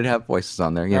 just somebody to have voices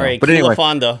on there. All right, but anyway.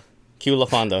 Cue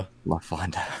LaFonda.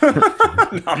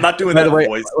 I'm not doing By that the way,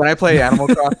 voice. When I play Animal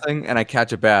Crossing and I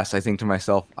catch a bass, I think to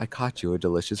myself, I caught you a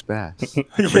delicious bass.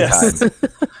 Yes.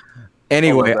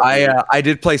 Anyway, I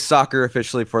did play soccer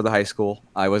officially for the high school.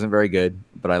 I wasn't very good,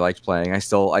 but I liked playing. I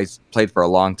played for a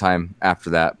long time after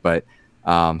that, but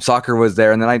Soccer was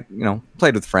there, and then I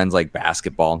played with friends like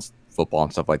basketball and football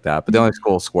and stuff like that. But the only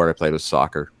school sport I played was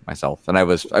soccer myself, and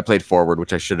I played forward,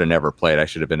 which I should have never played. I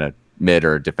should have been a mid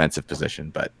or a defensive position.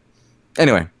 But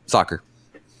anyway, soccer.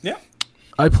 Yeah.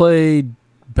 I played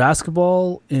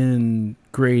basketball in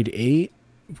grade 8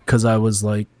 because I was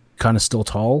like kind of still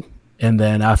tall. And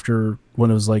then after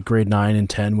when it was like grade 9 and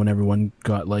 10, when everyone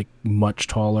got like much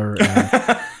taller,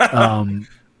 and,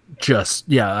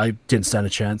 I didn't stand a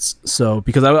chance. So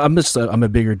because I'm a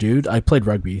bigger dude, I played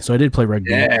rugby. So I did play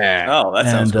rugby. Yeah. Oh, that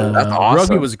sounds cool. That's awesome.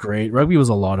 Rugby was great. Rugby was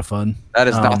a lot of fun. That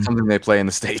is not something they play in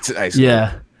the States at high school.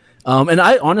 Yeah. And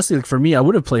I honestly, like, for me, I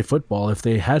would have played football if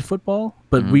they had football,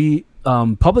 but we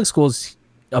public schools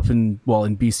in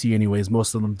BC anyways,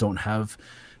 most of them don't have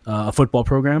a football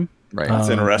program. Right. That's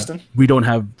interesting. We don't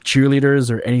have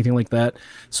cheerleaders or anything like that.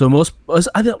 So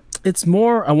it's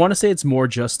more, I want to say it's more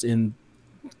just in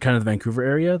kind of the Vancouver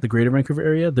area, the greater Vancouver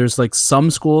area. There's like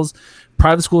some schools,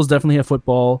 private schools definitely have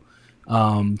football.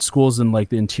 Schools in like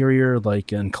the interior,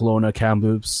 like in Kelowna,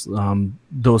 Kamloops,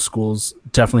 those schools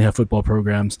definitely have football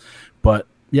programs. But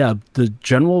yeah, the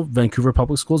general Vancouver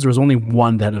public schools, there was only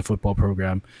one that had a football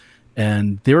program,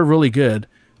 and they were really good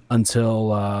until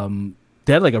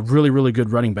they had like a really, really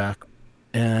good running back,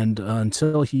 and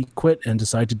until he quit and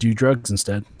decided to do drugs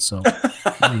instead. So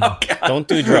Don't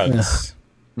do drugs.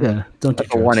 yeah, don't do Like a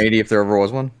drugs. 180 if there ever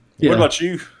was one. Yeah. What about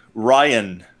you,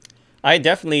 Ryan? I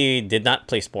definitely did not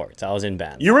play sports. I was in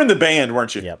band. You were in the band,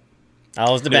 weren't you? Yep. I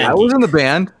was the band. I was in the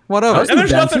band. What of I was it? And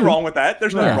there's band nothing too. wrong with that.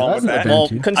 There's nothing Yeah, wrong I with was in the that. band Well,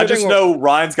 too. I considering just know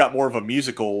Ryan's got more of a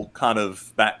musical kind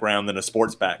of background than a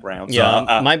sports background. So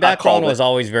yeah, my background was all.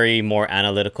 always very more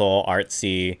analytical,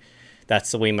 artsy.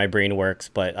 That's the way my brain works.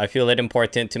 But I feel it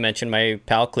important to mention my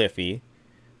pal Cliffy,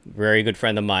 very good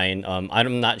friend of mine.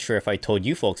 I'm not sure if I told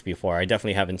you folks before. I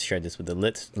definitely haven't shared this with the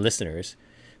listeners.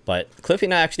 But Cliffy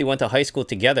and I actually went to high school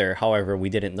together. However, we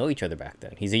didn't know each other back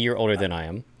then. He's a year older than I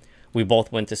am. We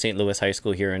both went to St. Louis High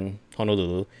School here in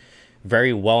Honolulu.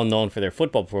 Very well known for their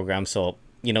football program. So,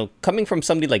 coming from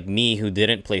somebody like me who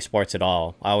didn't play sports at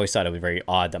all, I always thought it was very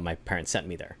odd that my parents sent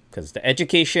me there. Because the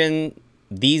education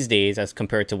these days, as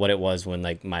compared to what it was when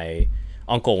like my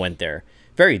uncle went there,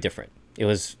 very different. It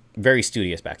was very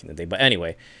studious back in the day. But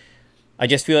anyway, I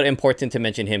just feel it important to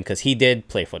mention him because he did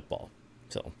play football.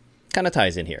 So kind of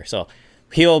ties in here. So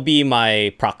he'll be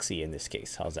my proxy in this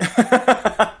case. How's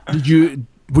that?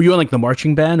 Were you on like the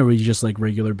marching band, or were you just like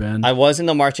regular band? I was in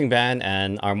the marching band,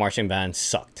 and our marching band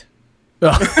sucked.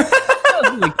 Like,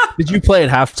 did you play at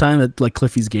halftime at like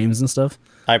Cliffy's games and stuff?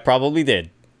 I probably did.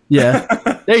 Yeah.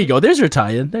 There you go. There's your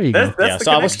tie-in. There you go. That's Yeah, the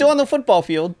so I was connection. still on the football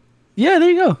field. Yeah, there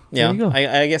you go. Yeah, There you go.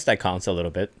 I guess that counts a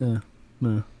little bit.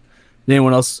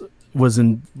 Anyone else was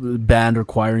in band or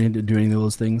choir and do any of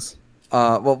those things?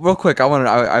 Well, real quick, I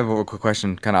have a quick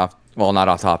question, kind of not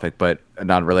off topic, but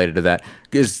not related to that.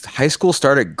 Is high school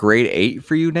start at grade 8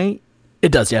 for you, Nate?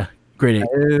 It does, yeah. Grade 8.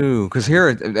 Oh, because here,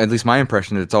 at least my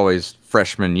impression, it's always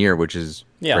freshman year, which is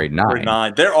Yeah, grade 9. Grade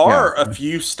 9. There are a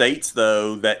few states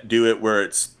though that do it where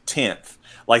it's 10th.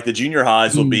 Like the junior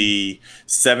highs will be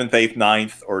 7th, 8th,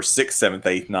 9th, or 6th, 7th,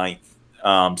 8th,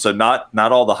 9th. So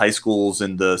not all the high schools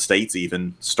in the states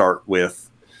even start with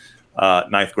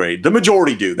 9th grade. The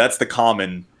majority do. That's the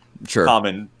common. Sure.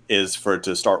 Common is for it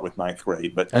to start with 9th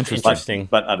grade, but Interesting.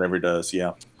 But not every does.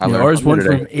 Yeah. I learned Ours something went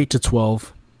today. from 8 to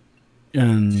 12.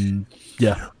 And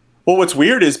yeah. Well, what's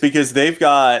weird is because they've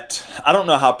got, I don't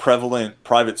know how prevalent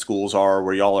private schools are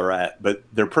where y'all are at, but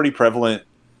they're pretty prevalent,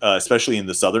 especially in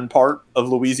the southern part of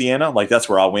Louisiana. Like that's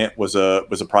where I went was a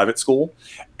private school,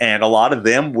 and a lot of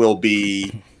them will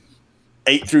be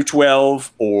 8 through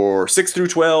 12 or 6 through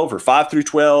 12 or 5 through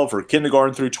 12 or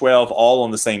kindergarten through 12, all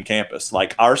on the same campus.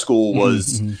 Like our school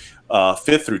was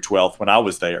 5th through 12th when I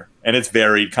was there, and it's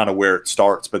varied kind of where it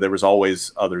starts, but there was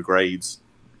always other grades.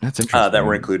 That's interesting. That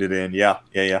were included in. Yeah.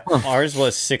 Ours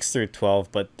was 6 through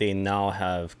 12, but they now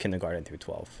have kindergarten through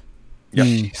 12. Yep.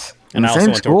 Jeez. And In I the also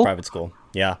same went to a school? private school.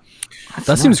 Yeah.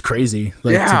 That seems crazy.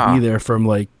 Like Yeah. to be there from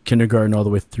like kindergarten all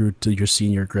the way through to your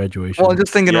senior graduation. Well,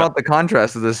 just thinking Yeah. about the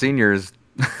contrast of the seniors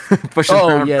pushing Oh,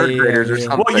 around yeah, third yeah, graders or yeah.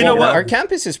 something. Well, you know what? Our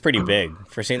campus is pretty big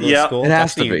for St. Louis Yeah. School. It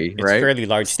has to Actually, be, it's right? fairly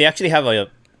large. They actually have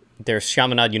there's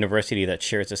Chaminade University that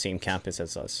shares the same campus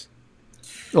as us.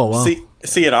 oh wow.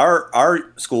 See, at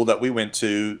our school that we went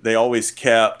to, they always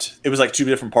kept, it was like two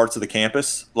different parts of the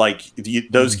campus. Like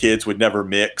those kids would never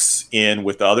mix in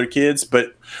with the other kids.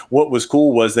 But what was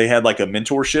cool was they had like a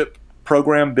mentorship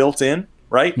program built in,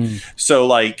 right? So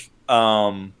like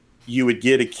you would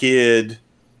get a kid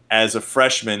as a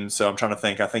freshman. So I'm trying to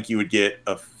think, I think you would get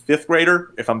a fifth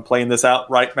grader, if I'm playing this out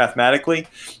right mathematically.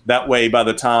 That way, by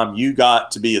the time you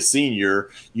got to be a senior,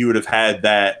 you would have had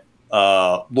that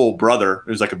little brother. It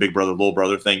was like a big brother, little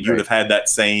brother thing. You would have had that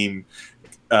same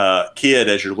kid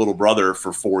as your little brother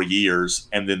for 4 years.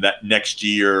 And then that next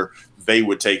year, they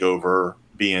would take over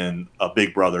being a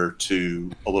big brother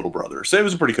to a little brother. So it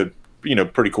was a pretty good,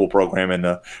 pretty cool program and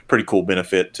a pretty cool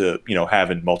benefit to,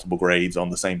 having multiple grades on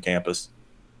the same campus.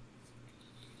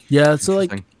 Yeah. So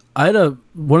like I had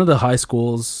one of the high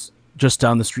schools just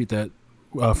down the street that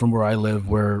from where I live,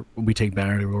 where we take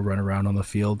Banner to go run around on the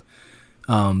field.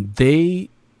 I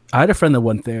had a friend that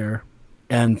went there,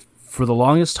 and for the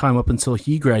longest time up until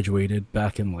he graduated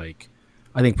back in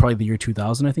I think probably the year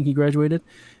 2000, I think he graduated,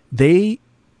 they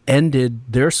ended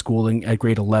their schooling at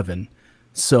grade 11.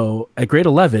 So at grade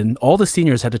 11, all the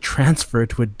seniors had to transfer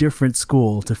to a different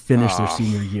school to finish their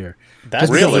senior year. That's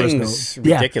really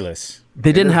ridiculous.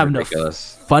 They didn't have enough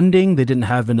funding. They didn't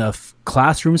have enough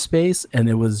classroom space. And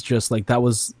it was just that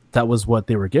was what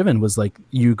they were given, was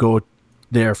you go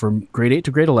there from grade 8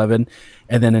 to grade 11.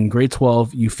 And then in grade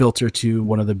 12, you filter to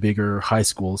one of the bigger high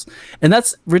schools. And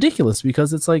that's ridiculous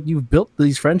because it's you've built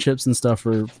these friendships and stuff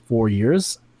for 4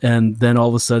 years. And then all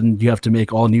of a sudden you have to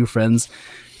make all new friends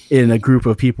in a group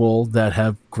of people that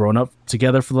have grown up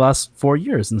together for the last 4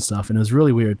 years and stuff. And it was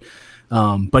really weird.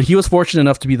 But he was fortunate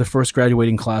enough to be the first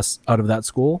graduating class out of that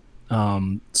school.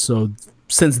 So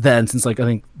since then, since I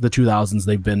think the 2000s,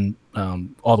 they've been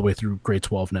all the way through grade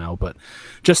 12 now. But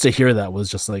just to hear that was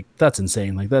just that's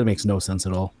insane. That makes no sense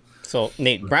at all. So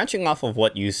Nate, branching off of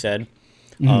what you said,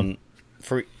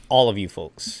 for all of you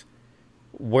folks,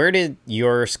 where did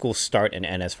your school start and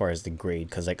end as far as the grade?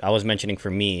 Because I was mentioning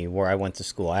for me, where I went to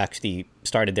school, I actually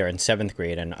started there in 7th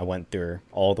grade and I went there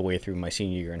all the way through my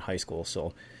senior year in high school.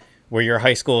 So where your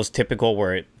high school is typical,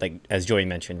 where it, as Joey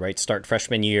mentioned, right, start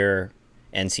freshman year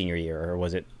and senior year, or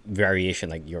was it variation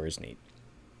like yours, Nate?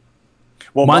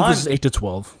 Well, mine was 8 to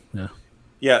 12. Yeah.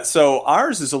 Yeah. So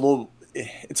ours is a little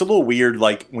weird.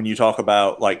 When you talk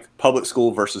about public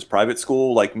school versus private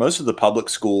school, most of the public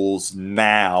schools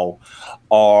now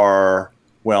are,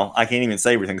 well, I can't even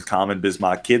say everything's common because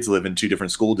my kids live in 2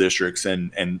 different school districts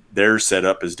and their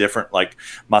setup is different.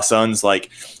 My son's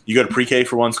you go to pre-K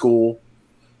for one school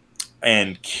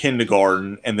and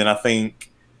kindergarten. And then I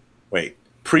think,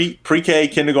 pre-K,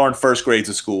 kindergarten, first grades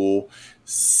of school,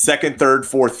 2nd, 3rd,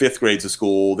 4th, 5th grades of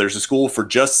school. There's a school for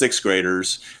just 6th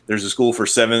graders. There's a school for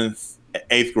 7th,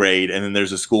 8th grade. And then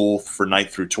there's a school for 9th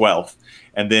through 12th.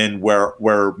 And then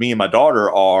where me and my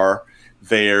daughter are,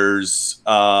 there's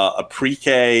a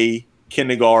pre-K,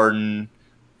 kindergarten,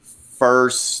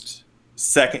 1st,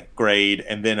 2nd grade,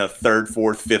 and then a 3rd,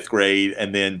 4th, 5th grade,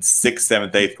 and then 6th,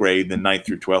 7th, 8th grade, then 9th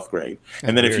through 12th grade.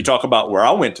 And then if you talk about where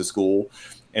I went to school,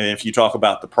 and if you talk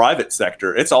about the private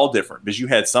sector, it's all different because you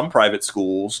had some private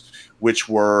schools which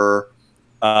were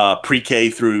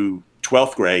pre-K through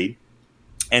 12th grade,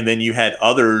 and then you had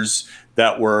others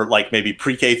that were maybe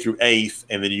pre-K through 8th,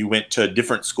 and then you went to a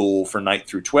different school for 9th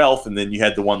through 12th, and then you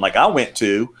had the one I went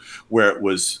to where it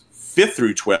was 5th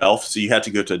through 12th, so you had to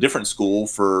go to a different school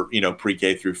for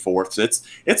pre-K through 4th. So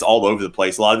it's all over the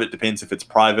place. A lot of it depends if it's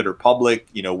private or public,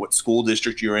 what school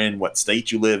district you're in, what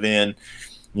state you live in.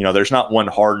 There's not one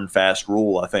hard and fast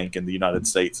rule, I think, in the United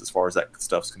States as far as that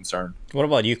stuff's concerned. What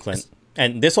about you, Clint?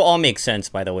 And this will all make sense,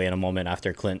 by the way, in a moment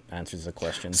after Clint answers the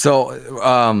question. So,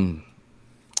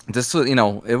 this was,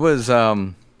 it was,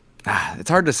 it's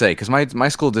hard to say because my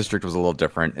school district was a little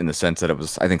different in the sense that it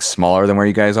was, I think, smaller than where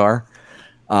you guys are.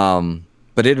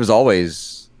 But it was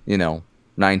always, 9,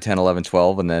 10, 11,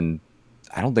 12. And then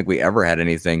I don't think we ever had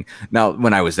anything. Now,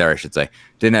 when I was there, I should say,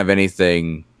 didn't have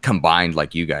anything combined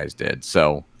like you guys did.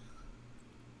 So,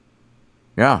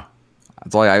 yeah.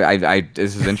 That's all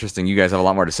this is interesting. You guys have a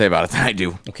lot more to say about it than I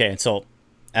do. Okay, so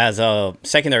as a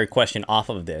secondary question off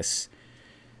of this,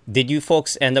 did you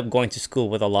folks end up going to school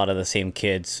with a lot of the same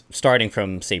kids, starting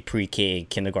from, say, pre-K,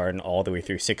 kindergarten, all the way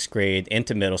through 6th grade,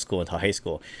 into middle school, into high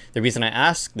school? The reason I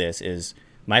ask this is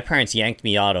my parents yanked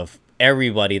me out of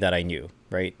everybody that I knew,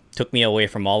 right? Took me away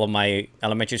from all of my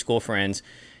elementary school friends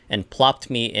and plopped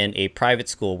me in a private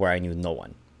school where I knew no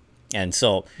one. And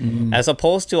so, as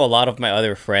opposed to a lot of my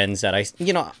other friends that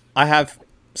I have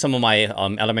some of my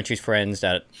elementary friends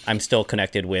that I'm still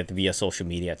connected with via social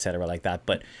media, etc., like that.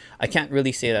 But I can't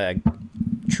really say that I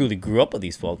truly grew up with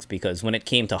these folks because when it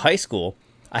came to high school,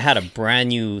 I had a brand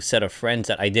new set of friends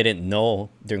that I didn't know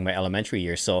during my elementary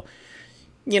years. So,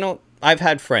 I've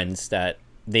had friends that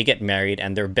they get married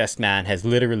and their best man has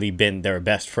literally been their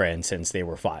best friend since they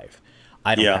were 5.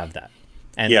 I don't have that.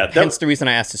 And hence the reason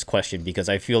I asked this question, because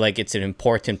I feel like it's an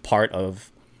important part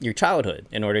of your childhood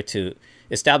in order to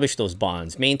establish those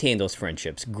bonds, maintain those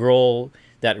friendships, grow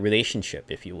that relationship,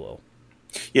 if you will.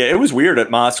 Yeah, it was weird at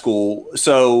my school.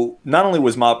 So not only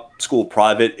was my school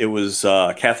private, it was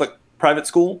Catholic private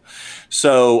school.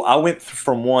 So I went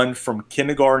from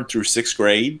kindergarten through sixth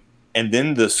grade, and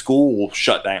then the school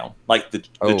shut down. Like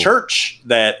the church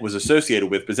that was associated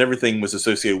with, because everything was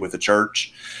associated with the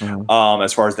church,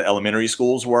 as far as the elementary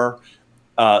schools were.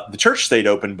 The church stayed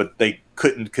open, but they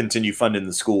couldn't continue funding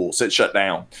the school, so it shut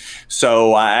down.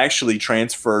 So I actually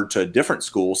transferred to a different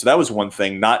school. So that was one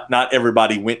thing. Not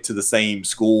everybody went to the same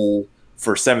school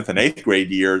for 7th and 8th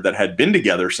grade year that had been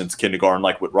together since kindergarten,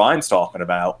 like what Ryan's talking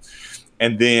about.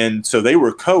 And then, so they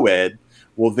were co-ed.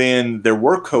 Well, then there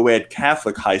were co-ed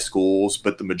Catholic high schools,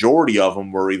 but the majority of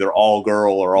them were either all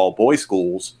girl or all boy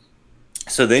schools.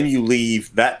 So then you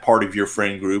leave that part of your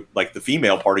friend group, like the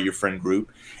female part of your friend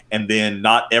group, and then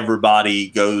not everybody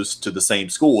goes to the same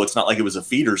school. It's not like it was a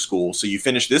feeder school. So you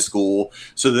finish this school.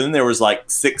 So then there was like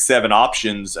 6, 7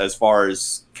 options as far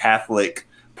as Catholic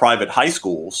private high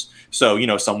schools. So, you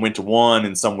know, some went to one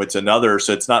and some went to another.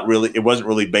 So it wasn't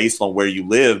really based on where you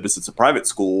live, because it's a private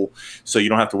school. So you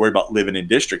don't have to worry about living in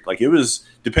district. Like, it was,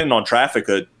 depending on traffic,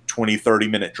 a 20,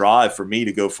 30-minute drive for me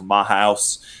to go from my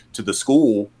house to the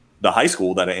school, the high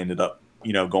school that I ended up,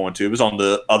 you know, going to. It was on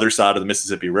the other side of the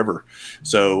Mississippi River.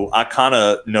 So I kind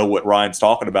of know what Ryan's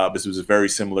talking about, because it was a very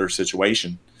similar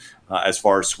situation as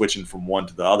far as switching from one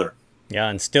to the other. Yeah,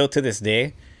 and still to this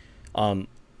day,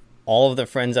 all of the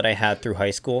friends that I had through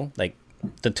high school, like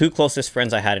the 2 closest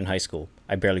friends I had in high school,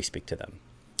 I barely speak to them.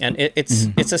 And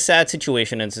it's a sad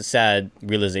situation, and it's a sad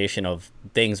realization of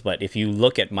things. But if you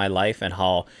look at my life and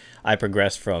how I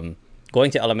progressed from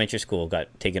going to elementary school,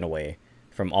 got taken away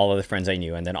from all of the friends I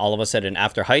knew. And then all of a sudden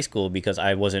after high school, because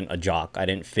I wasn't a jock, I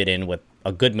didn't fit in with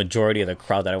a good majority of the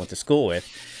crowd that I went to school with,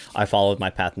 I followed my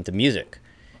path into music.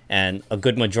 And a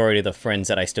good majority of the friends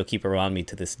that I still keep around me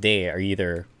to this day are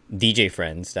either DJ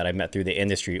friends that I met through the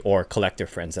industry or collective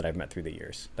friends that I've met through the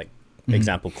years. Like,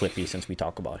 example, Clippy, since we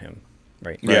talk about him.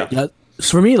 Right. Yeah.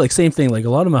 So for me, like, same thing. Like, a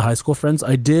lot of my high school friends,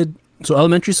 so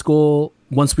elementary school,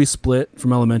 once we split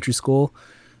from elementary school,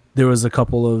 there was a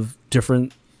couple of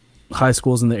different high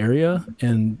schools in the area,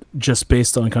 and just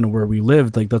based on kind of where we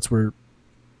lived, like, that's where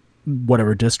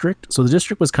whatever district. So the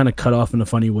district was kind of cut off in a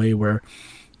funny way, where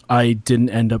I didn't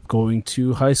end up going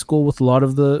to high school with a lot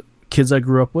of the kids I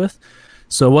grew up with.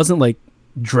 So it wasn't like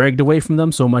dragged away from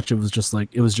them so much. It was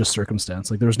just circumstance.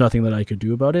 Like, there was nothing that I could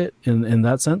do about it in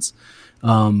that sense.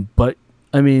 But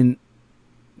I mean,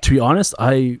 to be honest,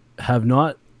 I have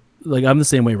not, like, I'm the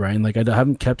same way, Ryan. Like, I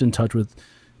haven't kept in touch with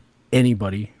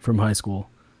anybody from high school,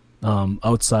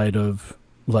 outside of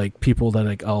like people that,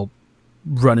 like, I'll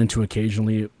run into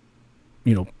occasionally,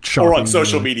 you know, shopping, or on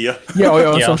social media. Yeah, or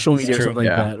on social media or something like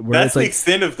that. That's the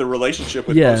extent of the relationship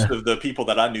with most of the people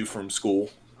that I knew from school.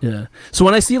 Yeah. So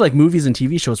when I see like movies and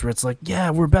TV shows where it's like,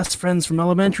 yeah, we're best friends from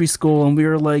elementary school, and we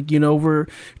were like, you know, we're,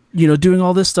 you know, doing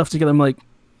all this stuff together, I'm like,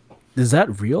 is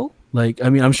that real? Like, I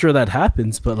mean, I'm sure that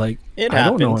happens, but like, I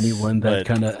don't know anyone that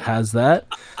kind of has that.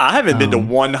 I haven't been to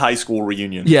one high school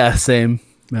reunion. Yeah, same.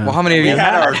 Yeah. Well, how many of you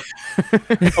had?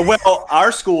 Well,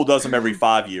 our school does them every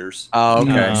 5 years. Oh,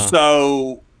 okay.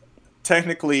 So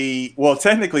technically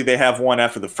they have one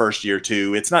after the first year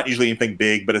too. It's not usually anything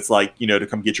big, but it's like, you know, to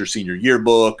come get your senior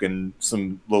yearbook and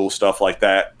some little stuff like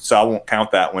that. So I won't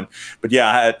count that one. But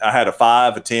yeah, I had a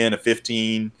 5, a 10, a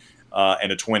 15,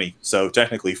 and a 20. So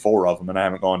technically 4 of them, and I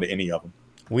haven't gone to any of them.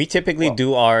 We typically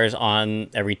do ours on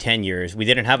every 10 years. We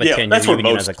didn't have a 10-year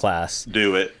reunion as a class.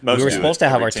 Do it. We were supposed to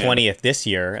have our 20th this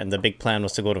year, and the big plan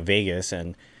was to go to Vegas.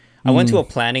 And I went to a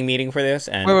planning meeting for this.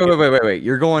 And wait.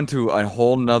 You're going to a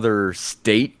whole nother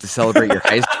state to celebrate your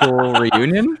high school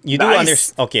reunion? You do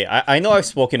understand. Okay, I know I've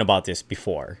spoken about this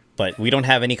before, but we don't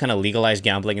have any kind of legalized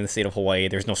gambling in the state of Hawaii.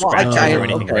 There's no scratch or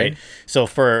anything, right? So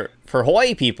for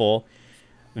Hawaii people,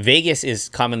 Vegas is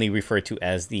commonly referred to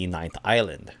as the 9th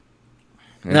island.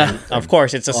 Of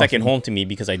course, it's a second home to me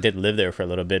because I did live there for a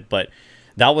little bit, but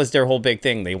that was their whole big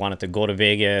thing. They wanted to go to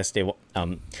Vegas.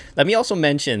 Let me also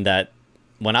mention that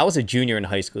when I was a junior in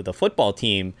high school, the football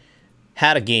team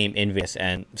had a game in Vegas,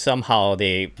 and somehow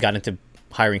they got into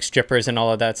hiring strippers and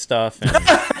all of that stuff. And,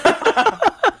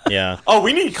 yeah. Oh,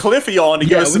 we need Cliffy on to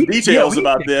give us some details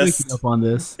about this. Up on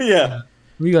this. Yeah.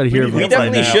 We got to hear. We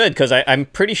definitely should, because I'm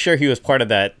pretty sure he was part of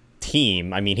that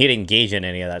team. I mean, he didn't engage in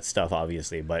any of that stuff,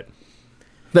 obviously, but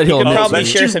that he could probably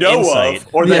share some insight.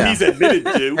 Or that he's admitted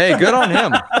to. Hey, good on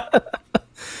him.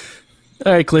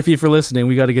 All right, Cliffy, for listening,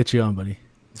 we got to get you on, buddy.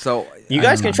 So you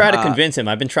guys can try to convince him.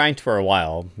 I've been trying for a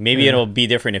while. Maybe it'll be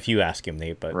different if you ask him,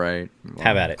 Nate. But right,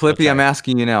 have at it. Clippy, I'm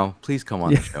asking you now. Please come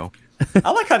on the show.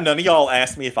 I like how none of y'all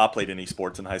asked me if I played any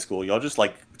sports in high school. Y'all just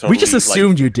like totally, We just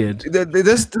assumed you did.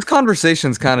 This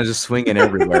conversation's kind of just swinging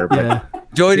everywhere. But Yeah.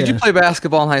 Joey, did you Yeah. play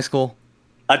basketball in high school?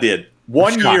 I did.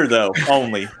 One year though,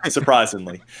 only,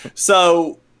 surprisingly.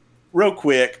 So, real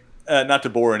quick, not to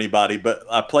bore anybody, but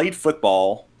I played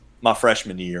football my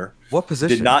freshman year. What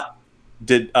position?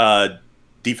 Did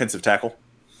defensive tackle.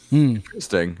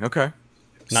 Interesting. Okay.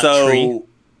 Not tree.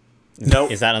 No.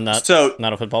 Is that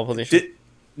not a football position?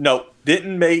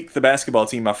 Didn't make the basketball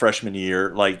team my freshman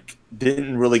year. Like,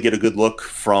 didn't really get a good look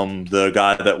from the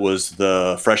guy that was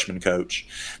the freshman coach.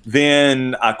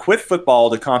 Then I quit football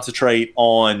to concentrate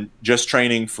on just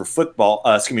training for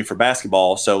for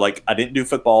basketball. So, like, I didn't do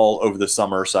football over the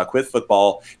summer. So I quit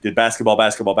football, did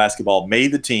basketball,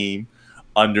 made the team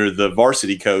under the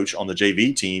varsity coach on the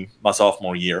JV team my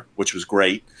sophomore year, which was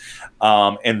great.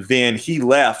 And then he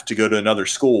left to go to another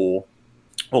school.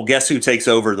 Well, guess who takes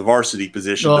over the varsity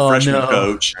position? The freshman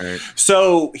coach. Right.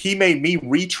 So he made me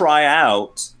retry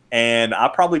out, and I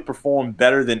probably performed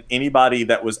better than anybody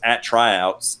that was at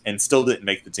tryouts and still didn't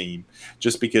make the team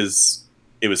just because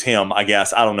it was him, I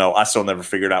guess. I don't know. I still never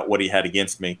figured out what he had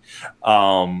against me,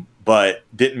 but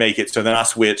didn't make it. So then I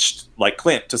switched, like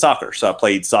Clint, to soccer. So I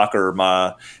played soccer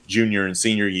my junior and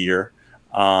senior year.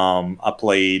 I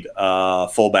played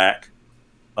fullback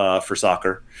for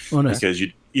soccer because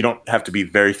you don't have to be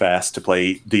very fast to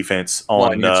play defense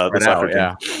on the soccer team.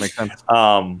 Yeah, makes sense.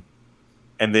 And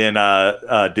then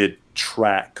I did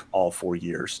track all 4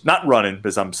 years. Not running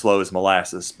because I'm slow as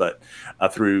molasses, but I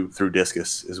threw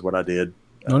discus is what I did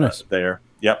there.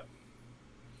 Yep.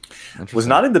 Was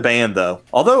not in the band though.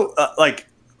 Although, like,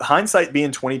 hindsight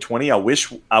being 2020, I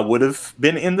wish I would have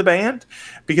been in the band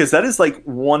because that is like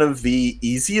one of the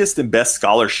easiest and best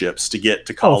scholarships to get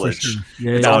to college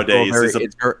nowadays.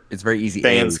 It's very easy.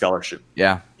 Band scholarship.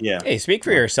 Yeah. Hey, speak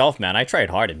for yourself, man. I tried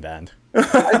hard in band.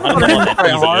 I'm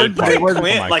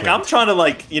trying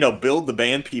to build the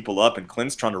band people up, and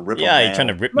Clint's trying to rip them down. You're trying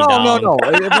to rip me down. No.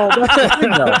 Well, that's the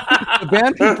thing, though. The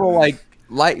band people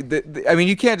I mean,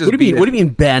 you can't just. What do you mean,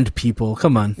 band people?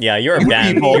 Come on. Yeah, you're a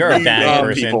band. You're a band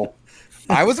person. People.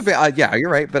 I was a band. Yeah, you're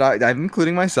right, but I'm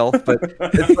including myself. But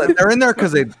they're in there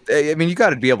because I mean, you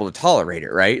got to be able to tolerate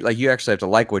it, right? Like, you actually have to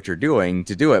like what you're doing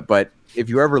to do it. But if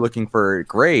you're ever looking for a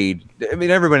grade, I mean,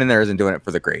 everyone in there isn't doing it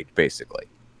for the grade, basically.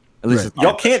 At least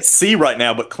y'all can't see right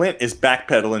now, but Clint is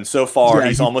backpedaling so far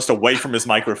he's almost away from his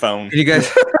microphone. You guys,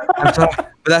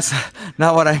 but that's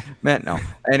not what I meant. No.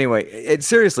 Anyway,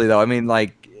 seriously though, I mean,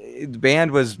 like,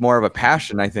 band was more of a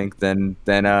passion, I think, than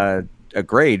a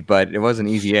grade, but it wasn't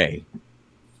easy A.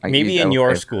 Maybe in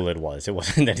your school it was. It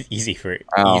wasn't that easy for A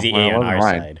on our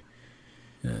side.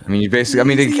 Yeah. I mean,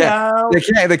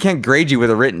 they can't grade you with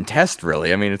a written test,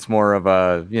 really. I mean, it's more of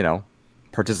a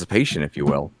participation, if you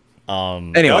will.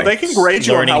 Anyway, they can grade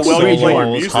you on how well you play your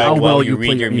music. How well you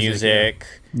read your music.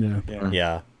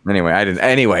 Yeah. Anyway,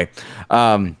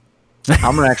 I'm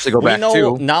gonna actually go back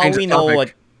to. Now we know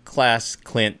what class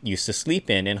Clint used to sleep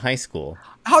in high school.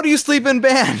 How do you sleep in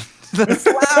band? That's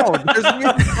loud. There's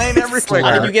music playing everywhere.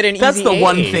 How did you get an That's easy the A?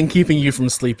 one thing keeping you from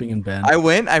sleeping in band.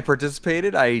 I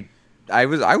participated. I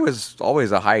was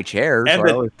always a high chair. And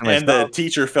the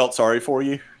teacher felt sorry for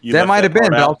you. That might have been,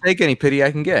 but I'll take any pity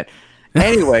I can get.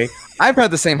 Anyway, I've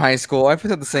had the same high school. I've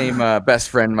had the same best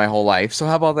friend my whole life. So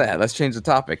how about that? Let's change the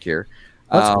topic here.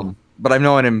 Cool. But I've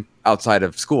known him outside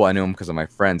of school. I knew him because of my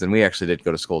friends, and we actually did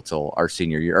go to school till our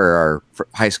senior year or our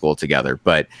high school together.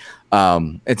 But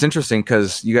it's interesting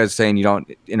because you guys saying you don't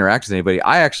interact with anybody.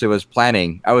 I actually was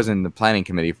planning. I was in the planning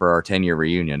committee for our 10-year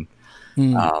reunion,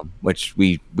 which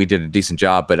we did a decent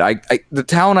job. But the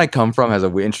town I come from has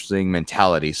an interesting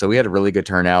mentality, so we had a really good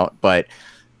turnout. But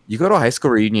you go to a high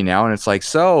school reunion now, and it's like,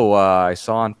 I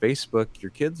saw on Facebook your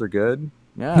kids are good.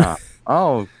 Yeah.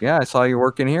 Oh, yeah, I saw you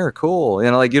working here. Cool.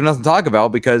 You have nothing to talk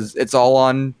about because it's all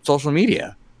on social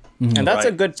media. And that's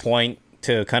a good point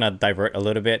to kind of divert a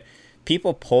little bit.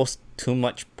 People post too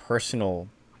much personal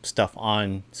stuff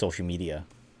on social media.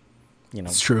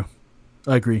 It's true.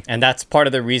 I agree. And that's part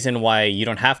of the reason why you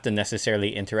don't have to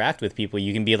necessarily interact with people.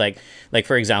 You can be like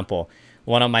for example,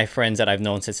 one of my friends that I've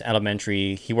known since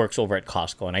elementary, he works over at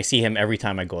Costco, and I see him every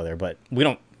time I go there, but we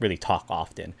don't really talk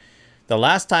often. The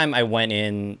last time I went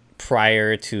in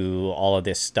prior to all of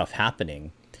this stuff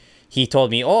happening, he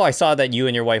told me, I saw that you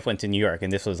and your wife went to New York.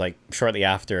 And this was like shortly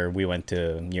after we went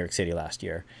to New York City last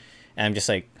year. And I'm just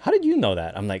like, how did you know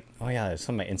that? I'm like, oh yeah, it's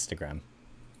on my Instagram.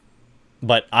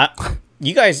 But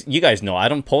you guys know I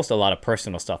don't post a lot of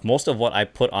personal stuff. Most of what I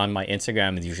put on my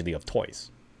Instagram is usually of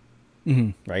toys.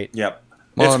 Mm-hmm. Right? Yep.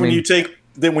 Well, it's when you take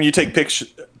then when you take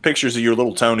pictures of your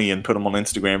little Tony and put them on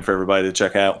Instagram for everybody to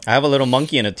check out. I have a little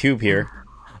monkey in a tube here.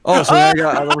 Oh, so I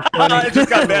got a little funny. It just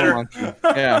got better.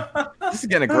 Yeah, this is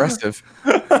getting aggressive.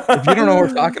 If you don't know what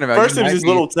we're talking about, First it was his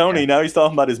little Tony. Now he's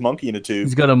talking about his monkey in a tube.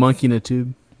 He's got a monkey in a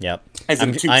tube. Yep.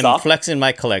 I'm flexing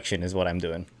my collection is what I'm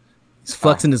doing. He's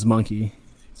flexing his monkey.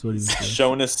 That's what he's doing.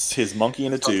 Showing us his monkey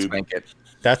in a tube.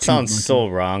 That sounds so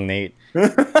wrong, Nate.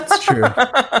 It's true.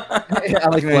 I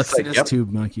like Flexing his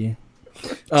tube monkey.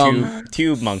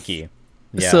 Tube monkey.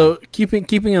 Yeah. So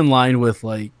keeping in line with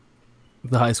like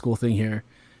the high school thing here,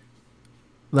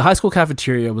 the high school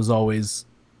cafeteria was always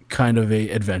kind of a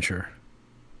adventure.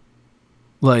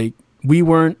 Like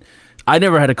I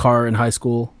never had a car in high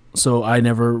school, so I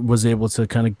never was able to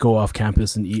kind of go off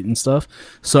campus and eat and stuff.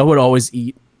 So I would always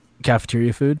eat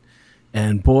cafeteria food,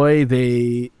 and boy,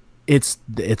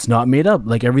 it's not made up.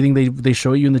 Like everything they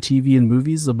show you in the TV and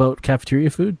movies about cafeteria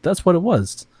food, that's what it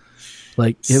was.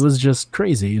 Like it was just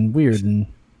crazy and weird. And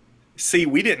see,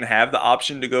 we didn't have the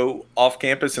option to go off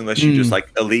campus unless you just like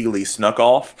illegally snuck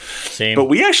off. Same. But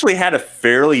we actually had a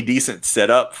fairly decent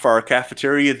setup for our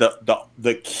cafeteria.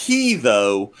 The key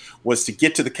though was to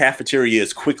get to the cafeteria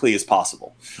as quickly as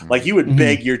possible. Like you would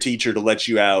beg your teacher to let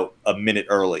you out a minute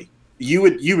early. You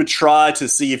would try to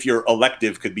see if your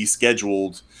elective could be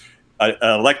scheduled an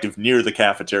elective near the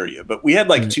cafeteria. But we had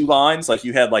like two lines. Like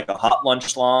you had like a hot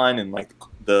lunch line and like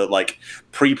the like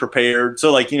pre-prepared.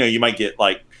 So like, you might get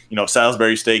like,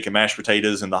 Salisbury steak and mashed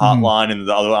potatoes in the hot line, and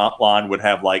the other line would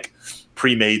have like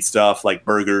pre-made stuff like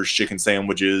burgers, chicken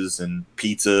sandwiches, and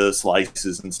pizza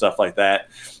slices and stuff like that.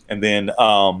 And then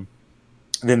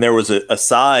there was a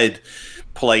side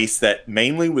place that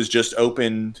mainly was just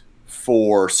opened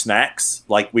for snacks.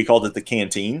 Like we called it the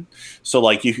canteen. So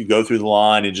like you could go through the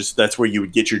line and just, that's where you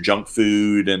would get your junk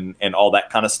food and all that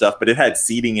kind of stuff. But it had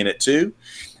seating in it too.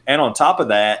 And on top of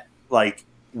that, like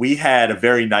we had a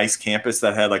very nice campus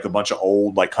that had like a bunch of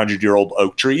old, like 100-year-old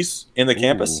oak trees in the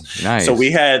campus. Nice. So we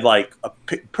had like a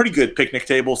pretty good picnic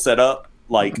table set up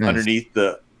like underneath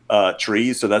the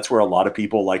trees. So that's where a lot of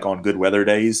people like on good weather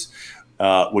days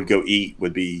would go eat,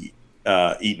 would be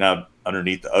eating out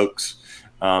underneath the oaks.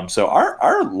 So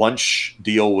our lunch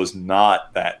deal was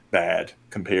not that bad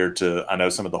compared to, I know,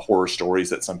 some of the horror stories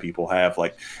that some people have.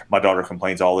 Like my daughter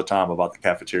complains all the time about the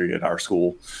cafeteria at our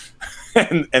school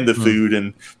and the food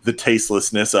and the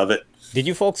tastelessness of it. Did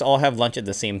you folks all have lunch at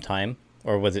the same time?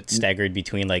 Or was it staggered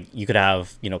between like you could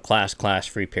have, class,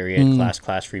 free period,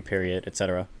 class, free period,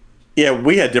 etc.? Yeah,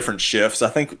 we had different shifts. I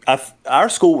think our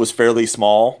school was fairly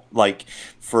small. Like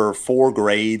for 4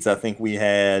 grades, I think we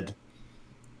had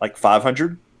like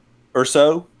 500 or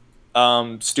so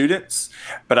students,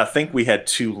 but I think we had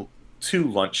two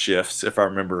lunch shifts, if I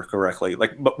remember correctly.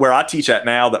 Like, but where I teach at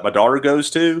now, that my daughter goes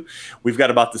to, we've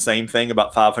got about the same thing,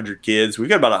 about 500 kids. We've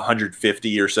got about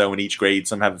 150 or so in each grade.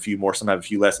 Some have a few more, some have a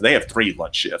few less. They have 3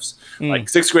 lunch shifts. Like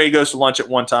 6th grade goes to lunch at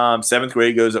one time, 7th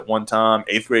grade goes at one time,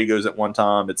 8th grade goes at one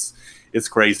time. It's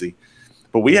crazy.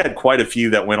 But we had quite a few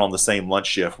that went on the same lunch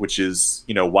shift, which is,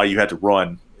 why you had to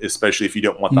run, especially if you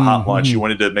don't want the hot lunch. You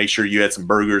wanted to make sure you had some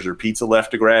burgers or pizza left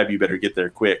to grab. You better get there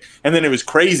quick. And then it was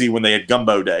crazy when they had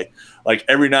gumbo day. Like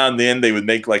every now and then they would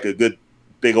make like a good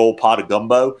big old pot of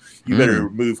gumbo. You better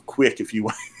move quick if you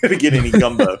want to get any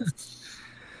gumbo.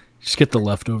 Just get the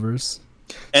leftovers.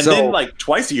 And then like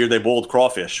twice a year they boiled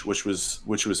crawfish, which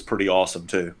was pretty awesome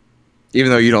too.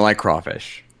 Even though you don't like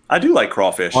crawfish. I do like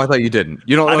crawfish. Oh, I thought you didn't.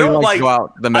 You don't. I don't like. Go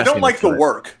out the I don't like the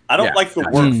work. I don't like the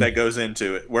work Mm. that goes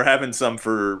into it. We're having some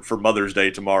for Mother's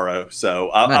Day tomorrow, so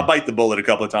I bite the bullet a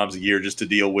couple of times a year just to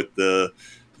deal with the.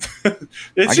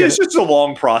 It's just a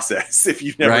long process if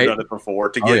you've never done it before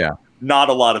to get not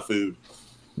a lot of food.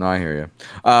 No, I hear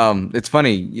you. It's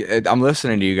funny. I'm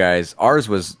listening to you guys. Ours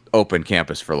was open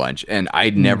campus for lunch, and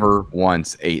I'd never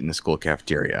once ate in the school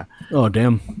cafeteria. Oh,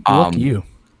 damn! Lucky you.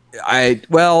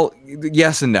 Well,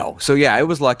 yes and no. So yeah, it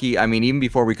was lucky. I mean, even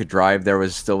before we could drive, there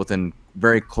was still within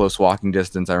very close walking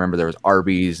distance. I remember there was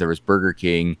Arby's, there was Burger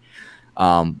King.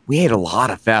 We ate a lot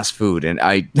of fast food, and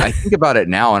I think about it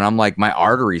now, and I'm like, my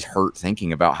arteries hurt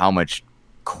thinking about how much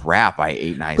crap I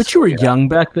ate in high school. But you were young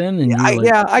back then, and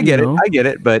I get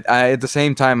it. But at the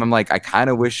same time, I'm like, I kind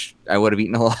of wish I would have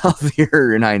eaten a little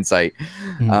healthier in hindsight.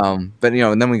 But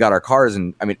and then we got our cars,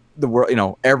 and I mean, the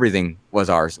world, everything was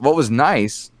ours. What was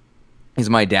nice is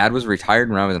my dad was retired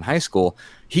when I was in high school.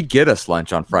 He'd get us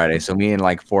lunch on Friday. So me and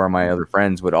like 4 of my other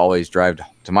friends would always drive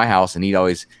to my house, and he'd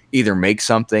always either make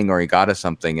something or he got us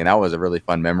something. And that was a really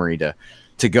fun memory to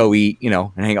go eat,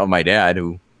 and hang out with my dad,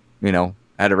 who,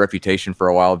 had a reputation for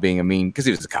a while of being a mean, because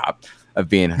he was a cop, of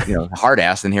being, hard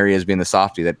ass. And here he is being the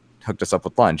softie that hooked us up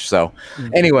with lunch. So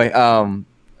anyway,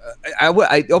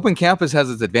 Open campus has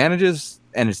its advantages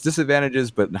and its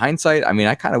disadvantages, but in hindsight, I mean,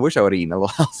 I kind of wish I would have eaten a little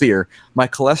healthier. My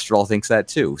cholesterol thinks that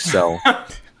too, so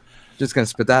just gonna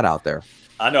spit that out there.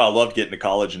 I know I loved getting to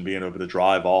college and being able to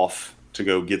drive off to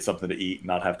go get something to eat and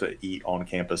not have to eat on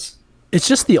campus. It's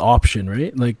just the option,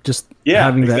 right? Like just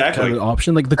having that kind of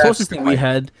option. Like the closest thing we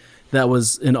had that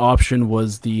was an option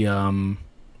was the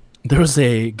there was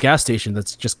a gas station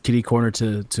that's just kitty corner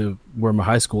to where my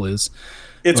high school is.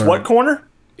 It's what corner?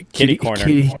 Kitty corner.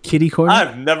 Kitty corner.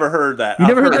 I've never heard that. You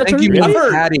never heard that? I think you mean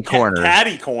catty corner.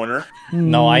 Catty corner.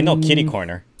 No, I know kitty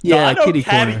corner. Yeah, no, I know kitty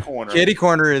catty corner. Kitty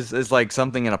corner is like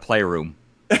something in a playroom.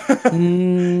 Yeah,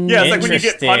 it's like when you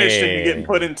get punished and you get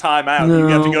put in timeout. No. You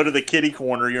have to go to the kitty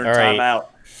corner. You're in timeout.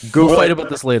 We'll fight about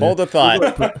this later. Hold the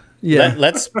thought. Yeah.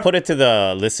 Let's put it to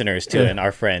the listeners too and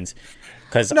our friends.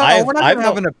 Because No, we're not gonna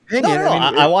have an opinion. No,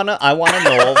 I mean, I wanna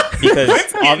know because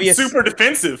It's getting obviously super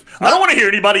defensive. I don't want to hear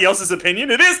anybody else's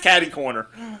opinion. It is catty corner.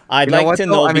 I'd You know like what, to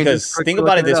though? know I mean, because just quick think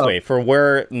about it looking it this up. way: for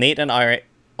where Nate and I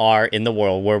are in the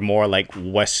world, we're more like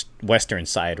western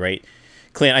side, right?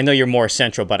 Clint, I know you're more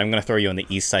central, but I'm gonna throw you on the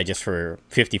east side just for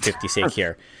 50-50 sake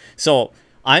here. So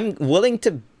I'm willing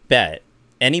to bet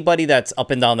anybody that's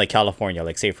up and down like California,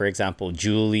 like say for example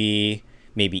Julie,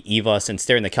 maybe Eva, since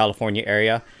they're in the California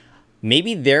area,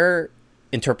 maybe their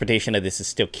interpretation of this is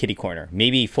still kitty corner.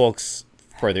 Maybe folks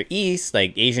further east,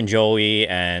 like Asian Joey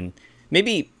and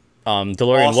maybe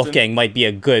DeLorean Austin. Wolfgang might be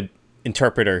a good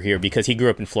interpreter here because he grew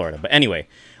up in Florida. But anyway,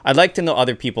 I'd like to know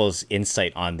other people's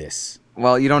insight on this.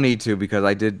 Well, you don't need to because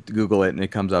I did Google it and it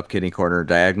comes up kitty corner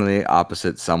diagonally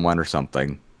opposite someone or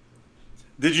something.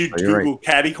 Did you you're Google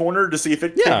catty corner to see if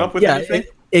it came up with Yeah, anything?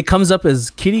 it comes up as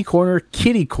kitty corner,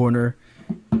 cater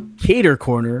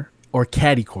corner, or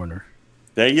catty corner.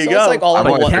 There you So go. it's like all I'm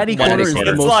about like, one catty corner is the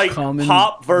It's most like common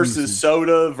pop versus usage.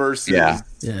 soda versus, Yeah.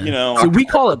 you know. So we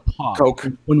call it pop. Coke.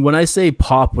 When I say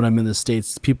pop when I'm in the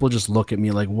States, people just look at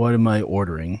me like, what am I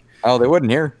ordering? Oh, they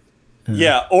wouldn't hear.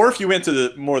 Yeah, or if you went to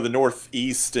the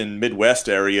Northeast and Midwest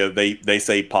area, they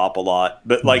say pop a lot.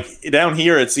 But like down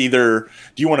here, it's either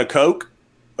do you want a Coke?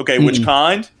 Okay, which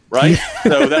kind? Right.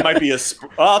 So that might be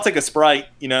I'll take a Sprite,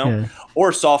 you know, Yeah.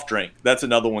 or soft drink. That's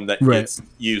another one that Right. gets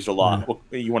used a lot. Well,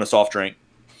 you want a soft drink?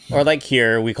 Or like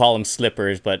here, we call them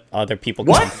slippers, but other people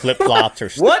call them flip flops or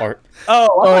What? or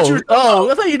Oh, I thought you were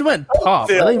I thought you meant pop.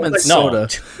 I thought you meant No. soda.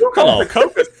 you call No. it the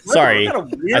Coke. Sorry. What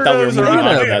kind of I thought we were weirdos moving are on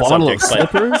out to here? that bottle of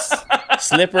subject, but slippers.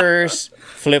 slippers,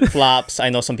 flip flops. I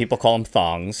know some people call them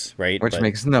thongs, right? Which But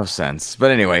makes no sense.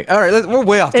 But anyway, all right, we're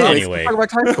way off topic. Anyway.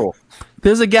 Let's talk about high school.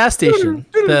 There's a gas station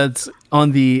that's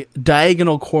on the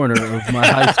diagonal corner of my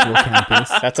high school campus.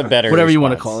 that's a better Whatever you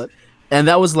want to response. call it. And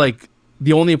that was like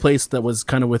the only place that was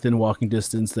kind of within walking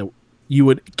distance that you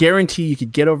would guarantee you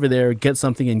could get over there, get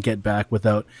something, and get back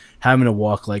without having to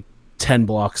walk like 10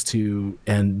 blocks to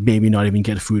and maybe not even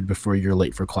get food before you're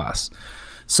late for class.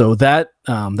 So that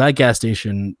gas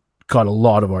station got a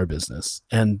lot of our business,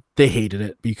 and they hated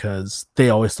it because they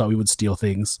always thought we would steal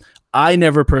things. I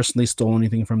never personally stole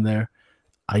anything from there.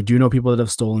 I do know people that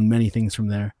have stolen many things from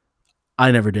there.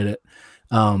 I never did it.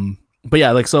 But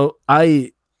yeah, like, so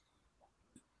the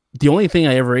only thing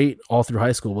I ever ate all through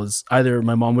high school was either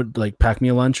my mom would like pack me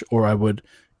a lunch or I would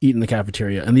eat in the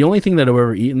cafeteria. And the only thing that I would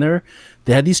ever eat in there,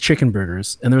 they had these chicken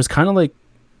burgers, and there was kind of like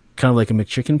a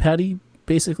McChicken patty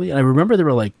basically. And I remember they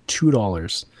were like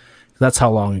 $2. That's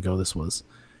how long ago this was.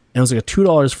 And it was like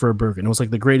 $2 for a burger. And it was like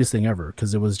the greatest thing ever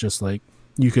because it was just like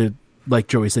you could, like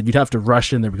Joey said, you'd have to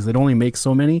rush in there because they'd only make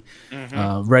so many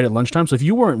right at lunchtime. So if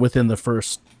you weren't within the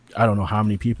first, I don't know how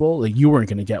many people, like you weren't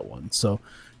going to get one. So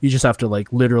you just have to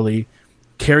like literally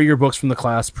carry your books from the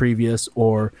class previous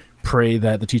or pray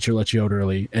that the teacher let you out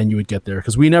early and you would get there.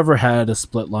 Because we never had a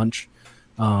split lunch.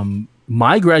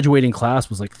 My graduating class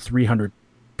was like 300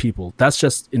 people. That's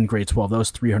just in grade 12. That was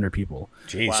 300 people.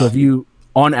 Jeez. So if you,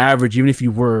 on average, even if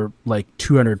you were like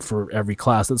 200 for every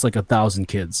class, that's like 1,000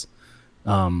 kids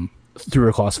through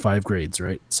across 5 grades,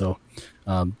 right? So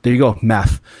there you go,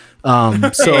 math.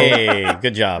 So Hey,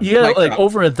 good job. you got like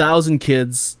over 1,000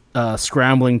 kids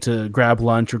scrambling to grab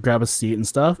lunch or grab a seat and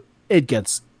stuff. It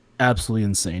gets absolutely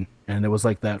insane, and it was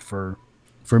like that for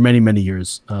many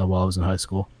years while I was in high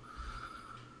school.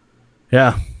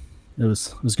 Yeah, it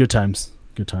was good times.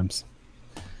 Good times.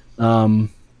 Anything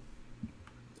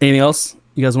else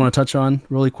you guys want to touch on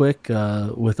really quick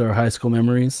with our high school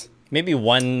memories? Maybe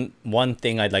one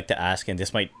thing I'd like to ask, and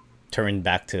this might turn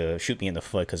back to shoot me in the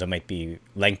foot because it might be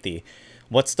lengthy.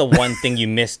 What's the one thing you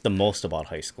missed the most about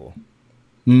high school?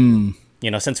 You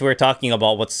know, since we're talking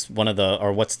about what's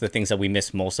the things that we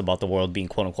miss most about the world being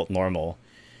quote unquote normal,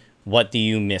 what do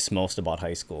you miss most about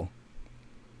high school?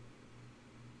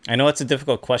 I know it's a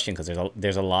difficult question because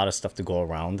there's a lot of stuff to go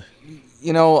around.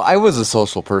 I was a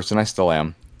social person. I still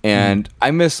am. And I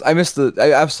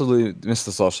absolutely miss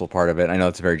the social part of it. I know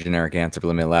it's a very generic answer, but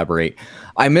let me elaborate.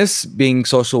 I miss being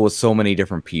social with so many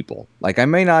different people. Like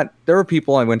there were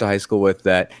people I went to high school with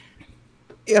that,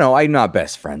 I'm not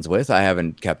best friends with. I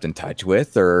haven't kept in touch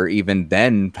with, or even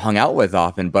then hung out with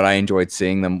often, but I enjoyed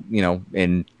seeing them,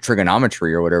 in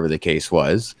trigonometry or whatever the case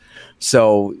was.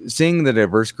 So seeing the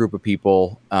diverse group of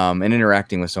people, and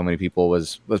interacting with so many people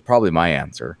was probably my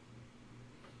answer.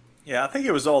 Yeah, I think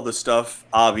it was all the stuff.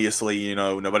 Obviously,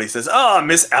 nobody says, "Oh, I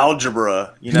miss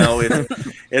algebra."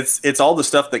 It's all the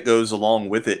stuff that goes along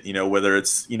with it. Whether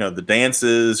it's the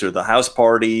dances or the house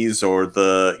parties or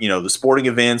the sporting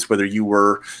events. Whether you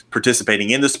were participating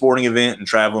in the sporting event and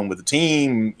traveling with the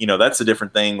team, that's a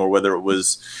different thing. Or whether it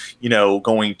was,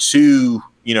 going to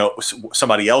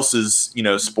somebody else's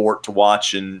sport to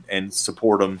watch and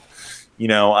support them.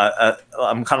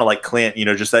 I'm kind of like Clint,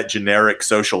 just that generic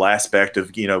social aspect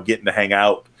of, getting to hang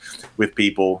out with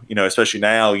people, especially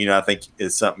now, I think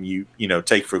is something you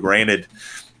take for granted,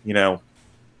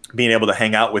 being able to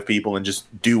hang out with people and just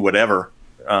do whatever.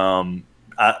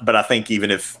 But I think even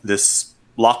if this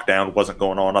lockdown wasn't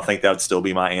going on, I think that would still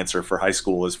be my answer for high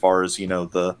school as far as,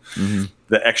 the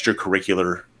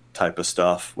extracurricular type of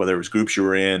stuff, whether it was groups you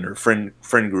were in or friend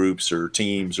groups or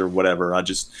teams or whatever. I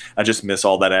just miss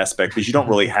all that aspect because you don't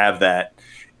really have that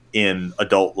in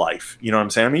adult life. You know what I'm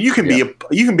saying? I mean, you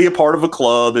can be a part of a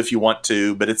club if you want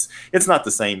to, but it's not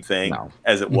the same thing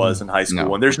as it was in high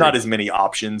school. And there's not as many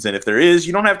options. And if there is,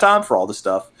 you don't have time for all the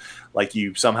stuff like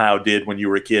you somehow did when you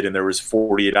were a kid and there was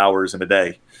 48 hours in a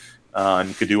day. And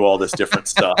you could do all this different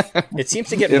stuff. It seems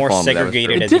to get more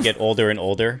segregated as you get older and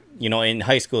older. In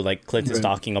high school, like Clint is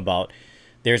talking about,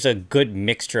 there's a good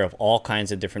mixture of all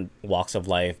kinds of different walks of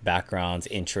life, backgrounds,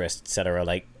 interests, etc.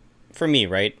 Like for me,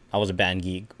 right, I was a band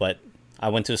geek, but I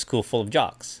went to a school full of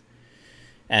jocks.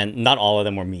 And not all of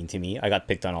them were mean to me. I got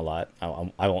picked on a lot.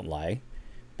 I won't lie.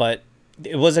 But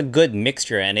it was a good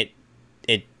mixture, and it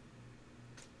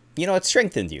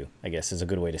strengthened you, I guess is a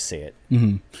good way to say it.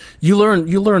 Mm-hmm. You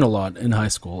learn a lot in high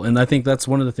school. And I think that's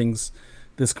one of the things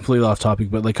that's completely off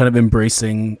topic, but like kind of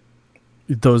embracing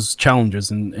those challenges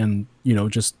and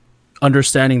just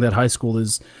understanding that high school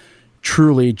is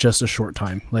truly just a short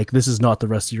time. Like this is not the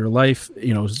rest of your life.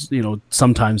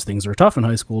 Sometimes things are tough in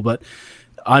high school, but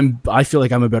I feel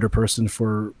like I'm a better person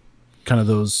for kind of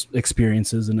those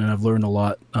experiences. And I've learned a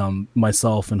lot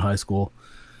myself in high school.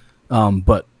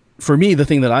 But for me, the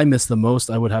thing that I miss the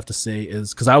most, I would have to say,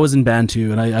 is because I was in band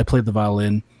too, and I played the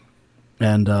violin,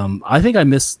 and I think I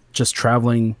miss just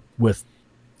traveling with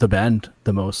the band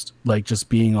the most, like just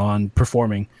being on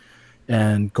performing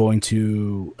and going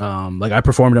to like I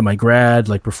performed at my grad,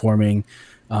 like performing.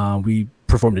 We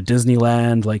performed at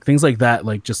Disneyland, like things like that.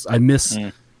 Like just I miss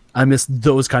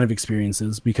those kind of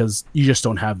experiences because you just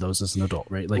don't have those as an adult,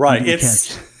 right? Like right. You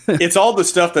can't. It's all the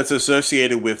stuff that's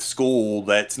associated with school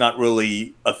that's not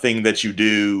really a thing that you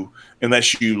do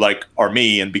unless you like are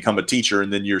me and become a teacher,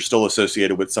 and then you're still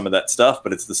associated with some of that stuff.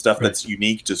 But it's the stuff that's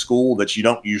unique to school that you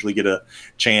don't usually get a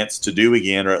chance to do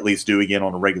again, or at least do again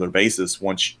on a regular basis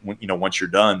once you're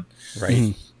done. Right.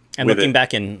 Mm-hmm. And looking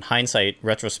back in hindsight,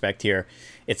 retrospect here,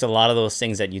 it's a lot of those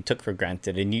things that you took for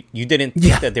granted and you didn't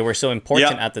think that they were so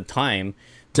important at the time.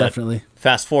 Definitely.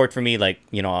 Fast forward for me, like,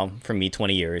 for me,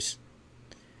 20 years.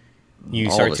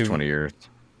 You start to 20 years.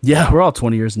 Yeah, we're all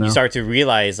 20 years now. You start to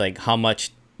realize like how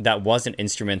much that was an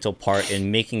instrumental part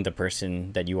in making the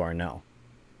person that you are now.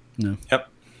 No. Yep.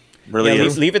 Really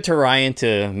is. Leave it to Ryan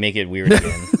to make it weird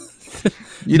again.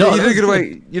 You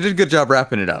did a good job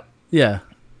wrapping it up. Yeah.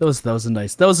 That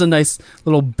was a nice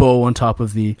little bow on top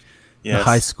of the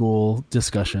high school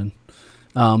discussion.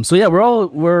 So yeah,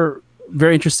 we're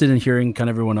very interested in hearing kind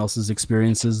of everyone else's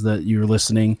experiences that you're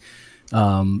listening.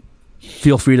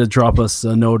 Feel free to drop us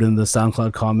a note in the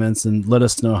SoundCloud comments and let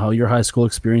us know how your high school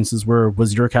experiences were.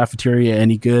 Was your cafeteria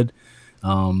any good?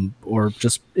 Or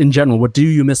just in general, what do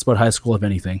you miss about high school, if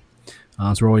anything?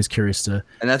 So we're always curious to.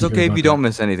 And that's okay if you don't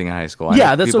miss anything in high school.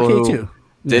 Yeah, that's okay too.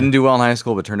 Didn't do well in high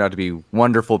school, but turned out to be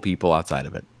wonderful people outside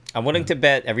of it. I'm willing to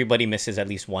bet everybody misses at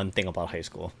least one thing about high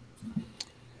school.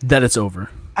 That it's over.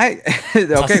 Okay,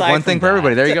 one thing for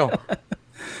everybody. There you go.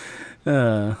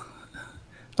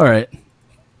 All right.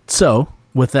 So,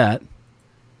 with that,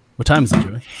 what time is it,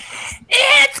 Joey?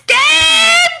 It's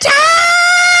game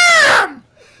time!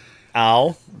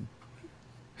 Ow.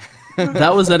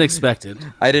 That was unexpected.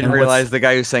 I didn't realize the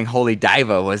guy who sang Holy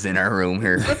Diva was in our room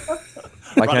here.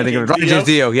 Why can't I think of it? Ronnie James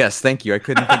Dio. Yes, thank you. I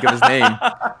couldn't think of his name.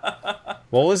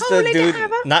 What was the dude?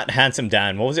 Not Handsome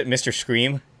Dan. What was it? Mr.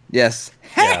 Scream? Yes.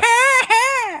 Yeah.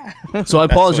 So I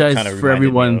apologize kinda for reminded me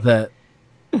everyone of. that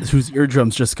whose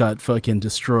eardrums just got fucking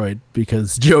destroyed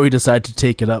because Joey decided to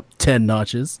take it up 10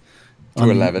 notches on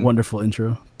the 11. wonderful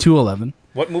intro. 211.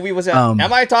 What movie was that? Um,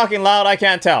 Am I talking loud? I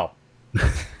can't tell.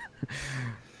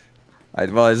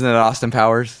 Well, isn't it Austin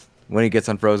Powers when he gets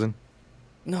unfrozen?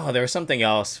 No, there was something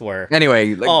else where.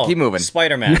 Anyway, keep moving.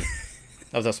 Spider-Man.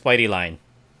 That was a Spidey line.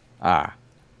 Ah,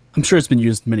 I'm sure it's been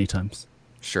used many times.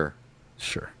 sure.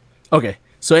 Sure. Okay.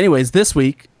 So, anyways, this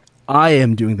week I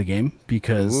am doing the game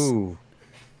because Ooh.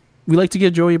 we like to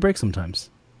give Joey a break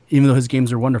sometimes. Even though his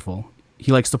games are wonderful,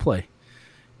 he likes to play.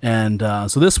 And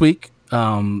so this week,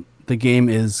 the game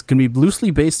is going to be loosely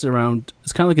based around,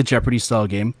 it's kind of like a Jeopardy style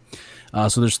game.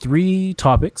 So there's 3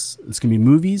 topics. It's going to be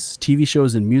movies, TV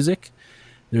shows, and music.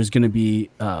 There's going to be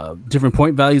different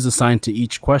point values assigned to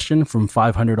each question from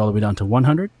 500 all the way down to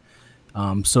 100.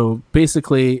 So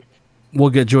basically, we'll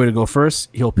get Joey to go first.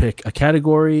 He'll pick a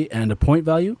category and a point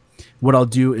value. What I'll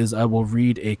do is I will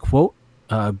read a quote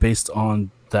based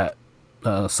on that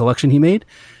selection he made.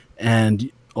 And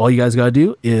all you guys got to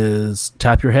do is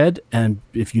tap your head, and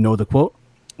if you know the quote.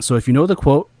 So if you know the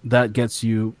quote, that gets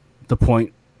you the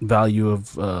point value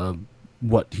of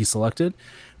what he selected.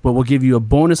 But we'll give you a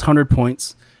bonus 100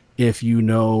 points if you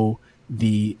know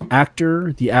the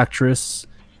actor, the actress,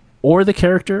 or the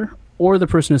character, or the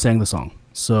person who sang the song.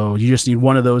 So you just need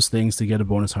one of those things to get a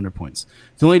bonus 100 points.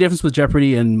 The only difference with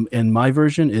Jeopardy and my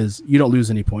version is you don't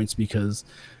lose any points because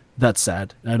that's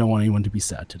sad. I don't want anyone to be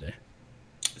sad today.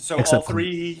 So Except all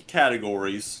 3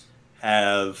 categories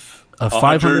have A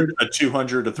 500, 500, a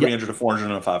 200, a 300, a 400,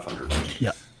 and a 500.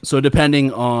 Yeah. So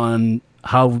depending on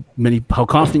how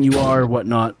confident you are,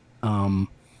 whatnot,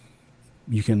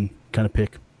 you can kind of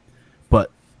pick. But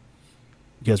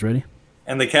you guys ready?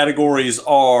 And the categories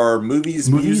are movies,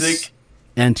 music,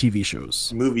 and TV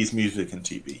shows. movies, music, and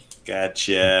TV.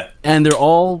 Gotcha. And they're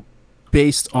all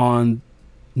based on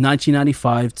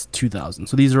 1995 to 2000.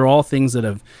 So these are all things that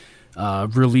have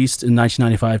released in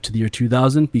 1995 to the year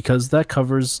 2000 because that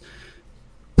covers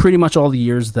pretty much all the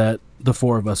years that the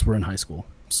 4 of us were in high school.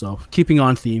 So keeping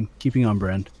on theme, keeping on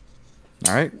brand.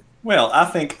 All right. Well, I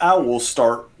think I will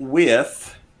start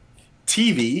with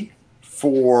TV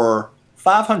for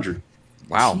 500.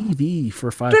 Wow. TV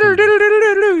for 500.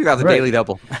 You got the Right. daily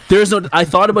double. There's no. I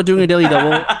thought about doing a daily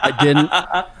double. I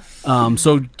didn't.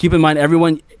 So keep in mind,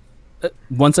 everyone.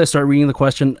 Once I start reading the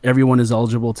question, everyone is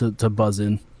eligible to buzz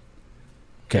in.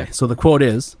 Okay. So the quote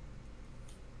is.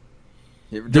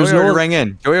 Joey already rang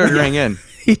in. Joey already rang in.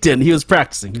 He didn't. He was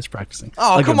practicing.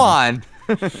 Oh, I'll come give him on.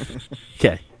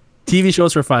 Okay. TV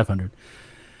shows for 500.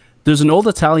 There's an old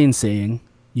Italian saying,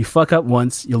 you fuck up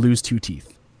once, you lose 2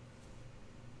 teeth.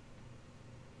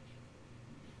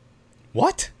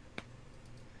 What?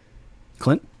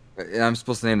 Clint? I'm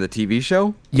supposed to name the TV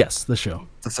show? Yes, the show.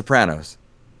 The Sopranos.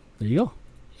 There you go.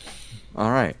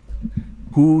 All right.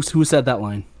 Who said that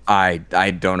line? I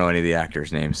don't know any of the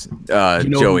actors' names. You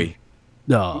know Joey.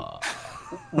 No.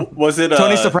 Was it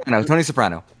Tony Soprano. Tony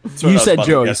Soprano. that's what I You was said about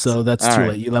to Joey, guess. so that's All too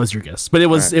right. late. That was your guess. But it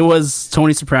was All right. it was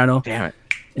Tony Soprano, Damn it.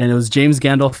 and it was James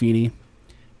Gandolfini,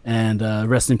 and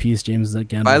rest in peace, James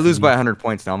Gandolfini. If I lose by 100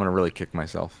 points now, I'm going to really kick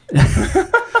myself.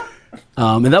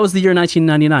 And that was the year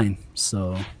 1999.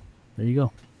 So there you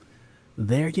go.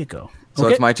 There you go. So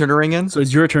Okay. it's my turn to ring in? So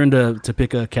it's your turn to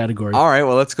pick a category. All right,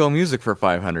 well, let's go music for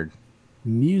 500.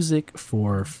 Music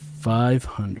for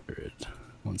 500.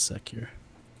 One sec here.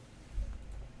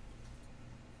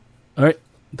 All right.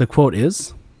 The quote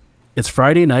is, "It's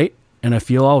Friday night and I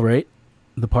feel all right.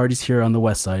 The party's here on the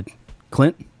west side."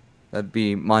 Clint? That'd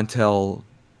be Montel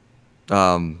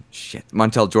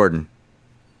Jordan.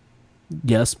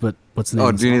 Yes, but what's the name? Oh,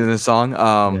 of the do you song? need the song?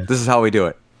 Yeah. This is how we do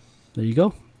it. There you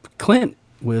go. Clint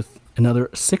with another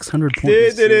 600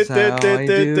 points. This is how I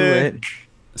do it.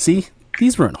 See,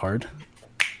 these weren't hard.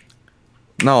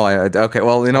 No, okay.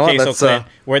 Well, you know Okay, what? so That's Clint,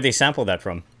 where'd they sample that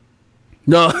from?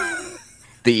 No.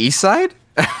 the East Side.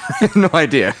 I have no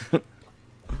idea.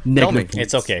 Negative me. points.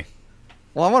 It's okay.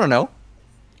 Well, I want to know.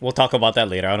 We'll talk about that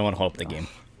later. I don't want to hold up the game.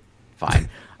 Fine.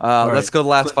 right. Let's go to the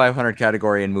last 500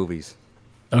 category in movies.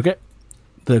 Okay.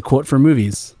 The quote for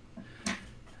movies.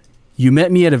 "You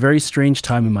met me at a very strange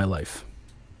time in my life."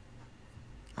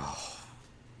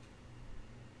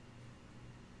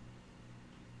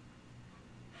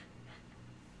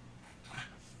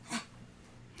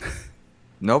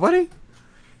 Nobody?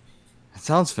 That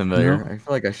sounds familiar. No. I feel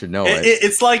like I should know It- it.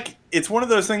 it's like it's one of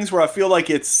those things where I feel like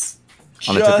it's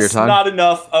On the tip of your just tongue? not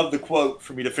enough of the quote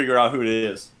for me to figure out who it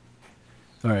is.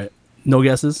 All right. No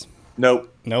guesses?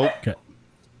 Nope. Nope. Okay.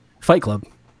 Fight Club.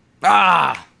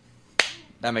 Ah!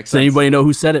 That makes Does sense. anybody know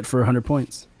who said it for 100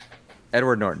 points?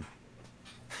 Edward Norton.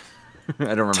 I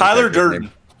don't remember. Tyler the character's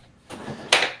Durden.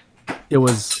 name. It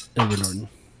was Edward Norton.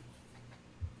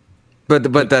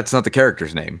 But that's not the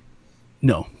character's name.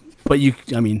 No, but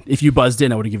if you buzzed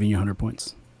in, I would have given you 100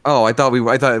 points. Oh, I thought we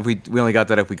only got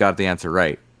that if we got the answer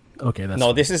right. Okay, that's No,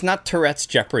 fine. this is not Tourette's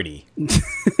Jeopardy. You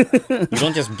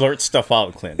don't just blurt stuff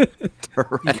out, Clint. You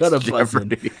gotta buzz in.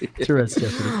 Jeopardy. Tourette's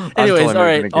Jeopardy. I'm Anyways, totally all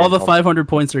making right, a all game the called- 500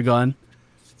 points are gone.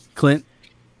 Clint,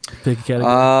 pick a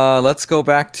category. Let's go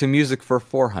back to music for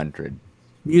 400.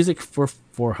 Music for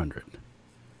 400.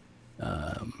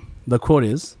 The quote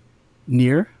is,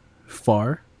 near,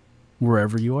 far,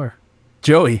 wherever you are.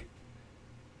 Joey.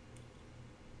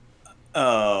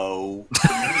 Oh,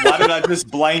 why did I just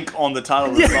blank on the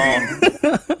title of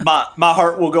the song? My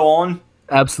heart will go on.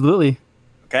 Absolutely.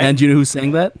 Okay, And do you know who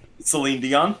sang that? Celine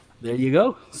Dion. There you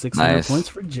go. 600 Nice. points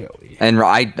for Joey. And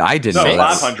I didn't No, know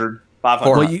that. 500. 500.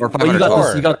 Four- Well, you, or well, you 500 got more.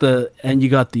 this, you got the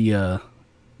The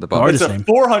The bonus. artist It's a name.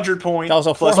 400 point. That was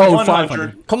a plus 400. 100.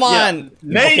 500. Come on.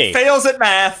 Nate Okay. fails at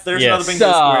math. There's Yes. another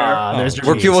bingo square. There's your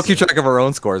We'll piece. keep track of our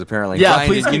own scores, apparently. Yeah, Brian,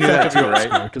 please you keep knew track that of too, your right?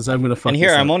 score, because I'm gonna fuck And here,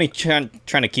 this I'm up. only trying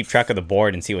to keep track of the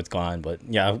board and see what's going on. But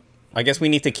yeah, I guess we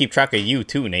need to keep track of you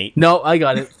too, Nate. No, I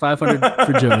got it. 500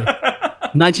 for Joey.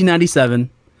 1997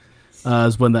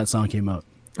 is when that song came out.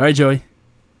 All right, Joey.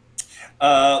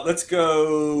 Let's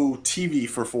go TV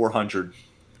for 400.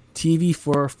 TV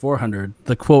for 400.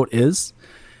 The quote is,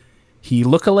 "He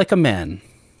looka like a man.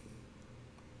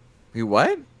 You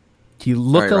what? He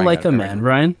looka Ryan like got a that man."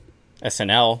 right. Ryan?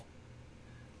 SNL.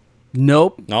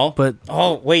 Nope. No. But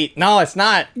Oh wait, no, it's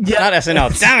not. It's Yeah. not SNL.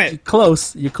 Damn it.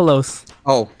 close. You're close.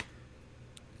 Oh,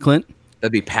 Clint?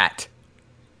 that'd be Pat,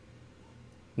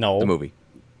 No. the movie.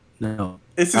 No.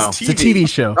 This is Oh. TV. It's a TV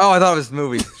show. Oh, I thought it was the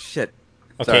movie. Shit.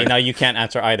 Okay, Sorry. now you can't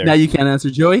answer either. Now you can't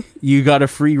answer, Joey. You got a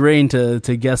free reign to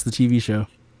guess the TV show.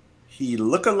 He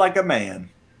looking like a man.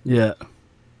 Yeah.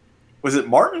 Was it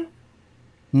Martin?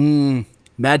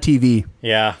 Mad TV.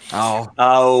 Yeah, Oh,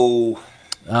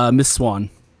 Oh, Miss Swan.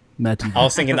 Mad TV. I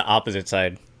was thinking the opposite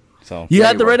side. So You Yeah,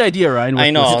 had you the were. right idea, Ryan. with I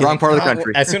know. this- Wrong part of the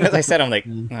country. As soon as I said, I'm like,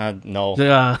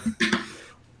 no.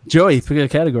 Joey, pick a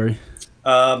category.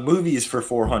 movies for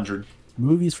 400.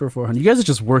 Movies for 400. You guys are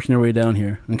just working your way down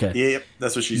here. Okay. Yep,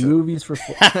 that's what she said. Movies for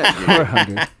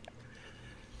 400.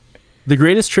 The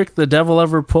greatest trick the devil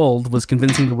ever pulled was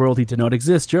convincing the world he did not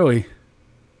exist. Joey.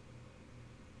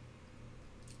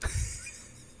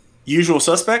 Usual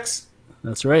Suspects.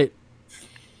 That's right.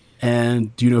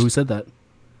 And do you know who said that?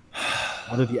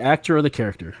 Either the actor or the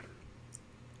character.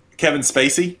 Kevin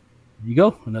Spacey. There you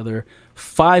go. Another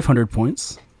 500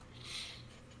 points.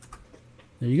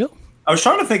 There you go. I was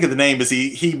trying to think of the name, but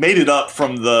he made it up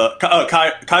from the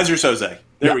Kaiser Soze. There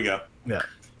Yeah. we go. Yeah.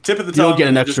 Tip of the tongue. You'll get an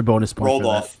and it extra just bonus point. rolled for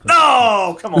off. that.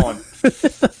 No, come on.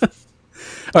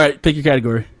 All right, pick your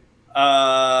category.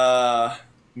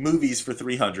 Movies for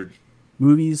 300.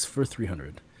 Movies for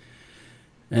 300.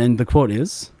 And the quote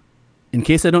is, "In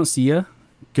case I don't see ya,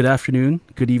 good afternoon,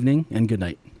 good evening, and good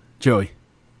night." Joey.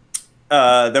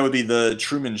 That would be the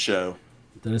Truman Show.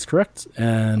 That is correct.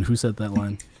 And who said that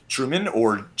line? Truman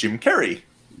or Jim Carrey.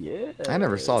 Yeah. I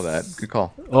never saw that. Good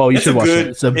call. Oh, you It's should a watch good- it.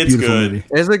 It's a it's beautiful good. movie.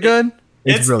 Is it good?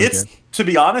 It's really it's good. to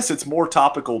be honest, it's more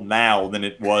topical now than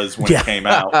it was when Yeah. it came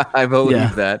out. I believe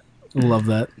Yeah. that. Love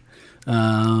that.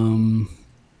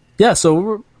 Yeah,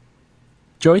 so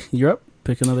Joey, you're up.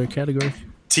 Pick another category.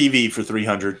 TV for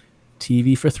 300.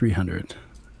 TV for 300.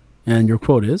 And your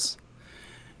quote is,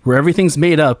 "Where everything's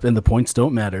made up and the points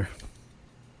don't matter."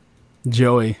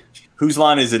 Joey. Whose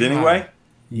line is it anyway?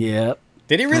 Yep.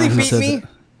 Did he really Who beat said me? that?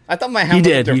 I thought my hand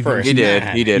He was up did. there He- first. He did.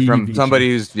 Nah. He did. He From beat somebody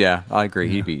who's, yeah, I agree.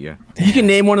 He beat you. You can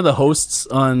name one of the hosts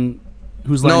on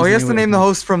whose line. No, he has to name the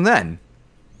host from then.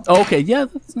 Oh, okay, yeah.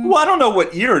 That's, Well, I don't know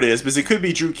what year it is, because it could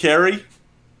be Drew Carey,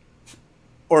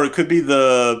 or it could be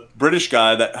the British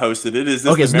guy that hosted it. Is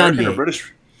this Okay, it's American or 98.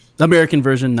 British? American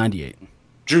version 98.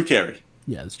 Drew Carey.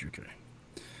 Yeah, that's Drew Carey.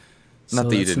 Not So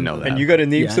that you that's didn't know that. And you got to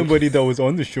name Yeah. somebody that was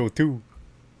on the show too.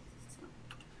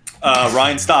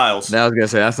 Ryan Stiles. I was gonna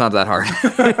say that's not that hard.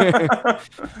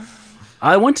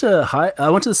 I went to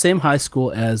the same high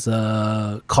school as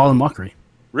Colin Mockery.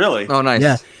 Really? Oh, nice.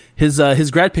 Yeah,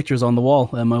 his grad picture's on the wall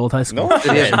at my old high school. No.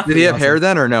 Did he have hair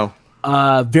then or no?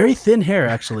 Very thin hair,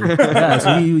 actually. Yeah,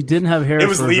 so he didn't have hair. It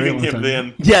was for a very leaving long him time.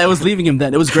 then. Yeah, it was leaving him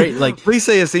then. It was great. Like Please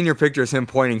say a senior picture is him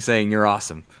pointing, saying you're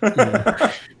awesome.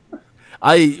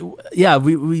 I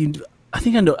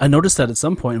think I noticed that at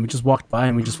some point, and we just walked by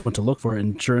and we just went to look for it,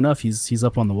 and sure enough, he's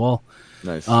up on the wall.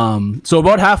 Nice. So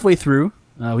about halfway through,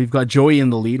 we've got Joey in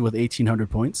the lead with 1,800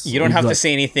 points. You don't We've have to got-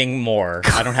 say anything more.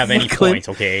 I don't have any Clint points,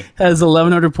 okay? Has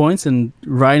 1,100 points, and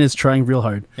Ryan is trying real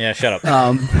hard. Yeah, shut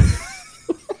up.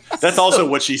 That's also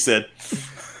what she said.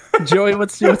 Joey,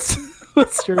 what's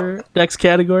your next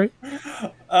category?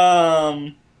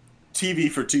 TV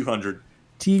for 200.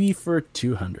 TV for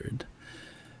 200.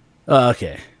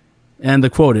 Okay. And the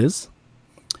quote is,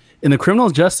 in the criminal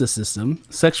justice system,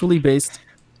 sexually based...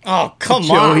 Oh, come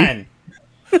Joey. on.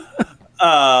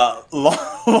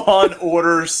 Law and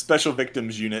Order Special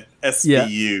Victims Unit,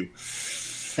 SVU.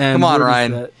 And Come on, where does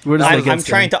Ryan. where does that I'm get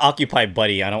trying to? to occupy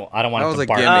Buddy. I don't want That him was to a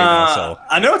bark gimme. so.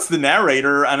 I know it's the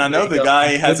narrator, and I know the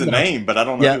guy has a Good enough. name, but I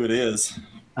don't know Yeah. who it is.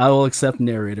 I will accept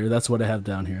narrator. That's what I have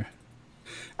down here.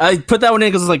 I put that one in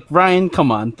because it's like, Ryan, come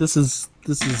on. This is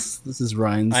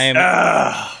Ryan's. I am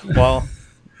well.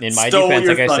 In my Stole defense,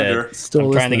 your like I thunder. said, Stole I'm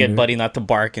his trying to get thunder. Buddy not to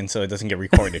bark, and so it doesn't get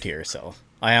recorded here. So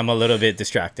I am a little bit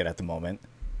distracted at the moment.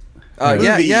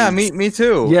 Yeah, me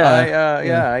too.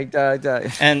 Yeah.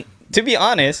 And to be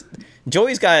honest,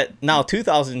 Joey's got now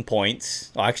 2,000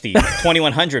 points. Well, actually,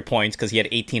 2,100 points because he had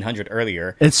 1,800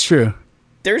 earlier. It's true.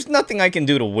 There's nothing I can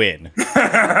do to win.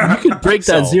 You could break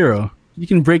that So- zero. You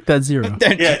can break that zero.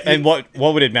 And what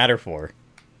would it matter for?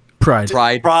 Pride.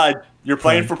 Pride. You're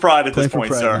playing for pride at this Playing for point,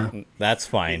 pride sir. now. That's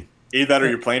fine. Either that or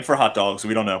you're playing for hot dogs.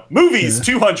 We don't know. Movies,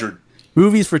 200.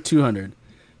 Movies for 200.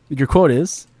 Your quote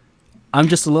is, I'm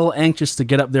just a little anxious to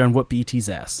get up there and whoop BT's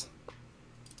ass.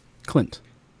 Clint.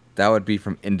 That would be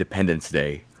from Independence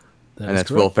Day. That And is that's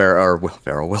correct.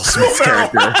 Will Smith's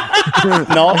character.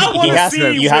 No, wanna you have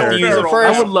see you have Will to use the Ferrell. I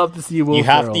first. would love to see Will You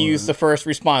have Ferrell to use in the first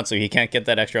response, so he can't get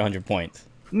that extra 100 points.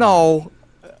 No,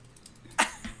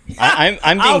 I'm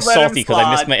I'll being let him salty because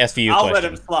I missed slide. my SVU I'll let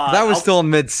him question. slide. that was I'll- still in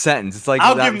mid-sentence. It's like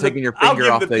I'll without give him the- taking your I'll finger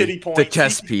give off the pity the points.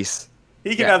 chess piece.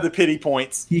 He can Yeah. have the pity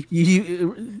points. He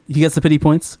gets the pity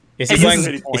points. Is Hey, he this going? is a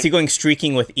pity point. Is he going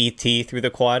streaking with ET through the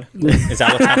quad? Is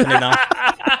that what's happening now?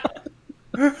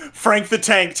 Frank the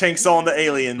Tank tanks on the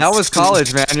aliens. That was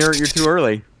college, man. You're too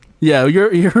early. Yeah,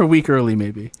 you're a week early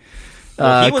maybe.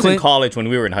 Well, he was in Clint- college when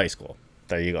we were in high school.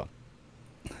 There you go.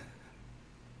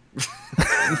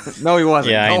 No, he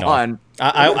wasn't. Yeah, I Go know. on.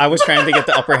 I was trying to get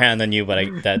the upper hand on you,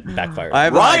 but that backfired. I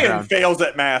have the high Ryan ground. fails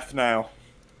at math now.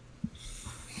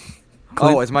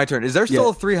 Oh, it's my turn. Is there still Yeah.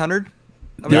 a 300?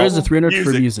 There is a 300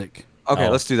 for Music. music. Okay,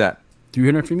 Oh. let's do that.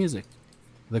 300 for music.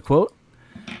 The quote,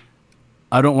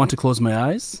 I don't want to close my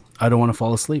eyes. I don't want to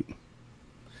fall asleep.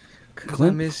 I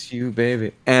Clint? miss you,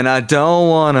 baby, and I don't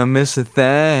want to miss a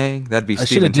thing. That'd be I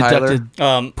should have Steven Tyler.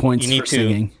 deducted points you need for to.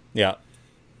 singing. Yeah.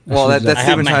 Well, that's I have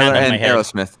Steven my hand Tyler on my and head.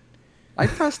 Aerosmith. I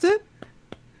pressed it.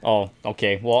 Oh,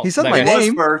 okay. Well, He said like my I He was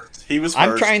name. first. He was first.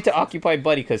 I'm trying to occupy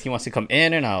Buddy because he wants to come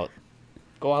in and out.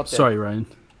 Go out there. Sorry, Ryan.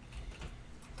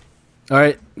 All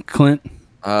right, Clint.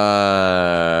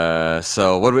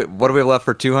 So what do we have left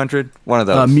for 200? One of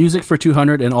those. Music for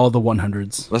 200 and all the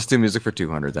 100s. Let's do music for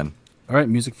 200 then. All right,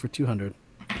 music for 200.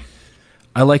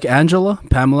 I like Angela,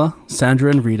 Pamela, Sandra,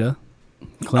 and Rita.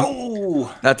 Clint.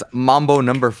 Oh, That's Mambo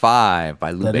number 5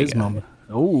 by Lou that Bega. is Mama.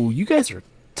 Oh, you guys are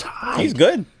tied. He's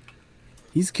good.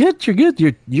 He's good. You're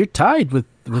good. You're tied with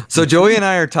So Joey and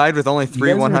I are tied with only you 3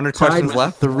 guys are 100 tied questions with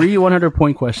left. 3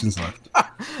 100-point questions left.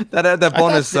 That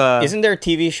bonus. Isn't there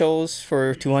TV shows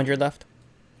for 200 left?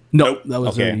 No, Nope. that was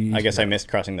Okay, already- I guess I missed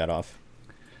crossing that off.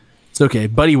 It's okay.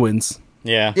 Buddy wins.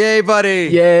 Yeah. Yay, buddy!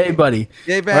 Yay, buddy.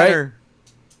 Yay, All right, banner!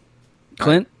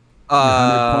 Clint.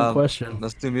 100-point Uh, question.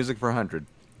 let's do music for 100.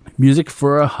 Music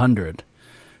for 100.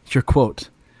 It's your quote.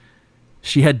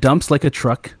 She had dumps like a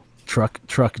truck.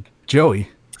 Joey.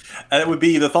 and it would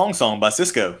be the thong song by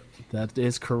Cisco. That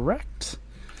is correct.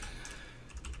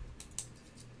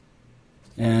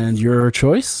 And your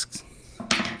choice?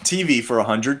 TV for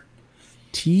 100.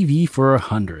 TV for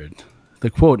 100. The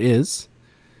quote is,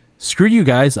 screw you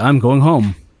guys, I'm going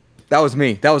home. That was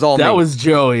me. That was all me. That was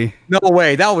Joey. no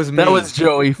way. That was me. That was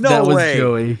Joey. No that was way.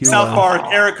 Joey. South Wow. Park,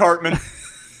 Eric Hartman.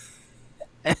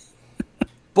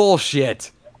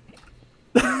 Bullshit.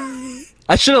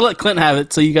 I should have let Clint have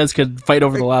it so you guys could fight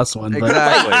over the last one. But,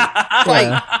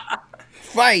 Exactly.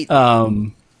 Fight.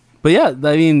 but yeah,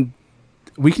 I mean,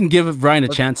 we can give Ryan a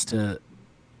chance to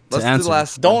Let's do answer. the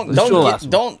last. Don't Let's do the last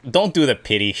don't do the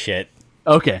pity shit.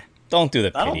 Okay. Don't do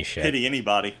the I pity don't shit. pity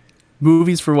anybody.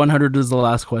 Movies for 100 is the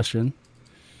last question.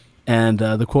 And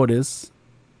the quote is,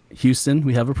 Houston,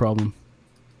 we have a problem.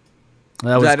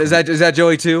 That Is that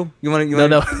Joey too? You want to? No,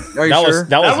 no. Are you That sure? was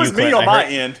That was you, me Clint. on I my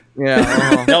heard- end. Yeah.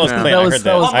 uh-huh. That was yeah. Clint. That I was- heard that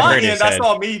that. was- On I my heard end, his I head.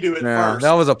 saw me do it Yeah, first.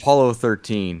 that was Apollo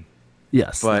 13,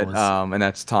 Yes. but that was- and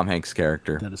that's Tom Hanks'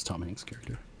 character. that is Tom Hanks'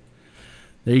 character.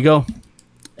 There you go.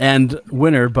 And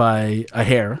winner by a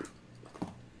hair,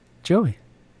 Joey.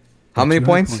 How many 200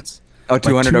 points? Oh,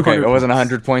 200. 200 Okay, it wasn't points.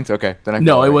 100 points. Okay, then I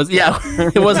No, feel it right. was, yeah,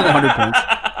 it wasn't 100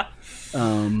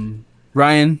 points.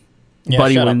 Ryan, Yeah,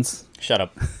 Buddy shut up. wins. Shut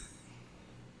up.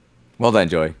 Well done,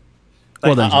 Joey.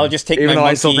 Well done, I'll Joey. just take Even my though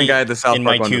I still monkey think I had the South in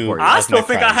Park my one two. before you. I as still my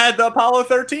think I prize. had the Apollo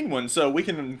 13 one, so we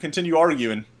can continue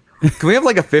arguing. Can we have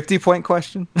like a 50-point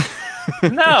question?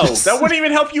 No, that wouldn't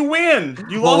even help you win.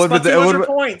 You lost by 200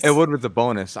 points. It would with the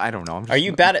bonus. I don't know. Are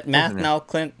you bad at math now,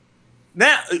 Clint?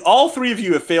 Now, all three of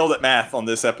you have failed at math on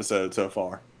this episode so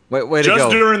far. Way to Just go.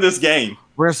 during this game.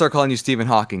 We're gonna start calling you Stephen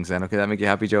Hawking then. Okay, that make you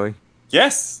happy, Joey?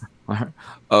 Yes.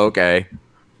 Okay.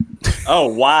 Oh,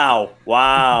 wow.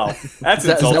 Wow. That's Is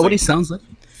that insulting. what he sounds like?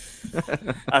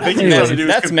 I think he's trying to do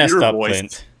his That's messed computer up, voice.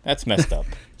 Clint. That's messed up.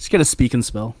 Just get a speak and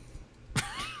spell.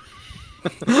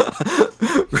 I'm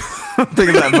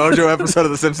thinking of that Mojo episode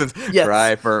of The Simpsons. Yes.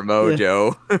 Try for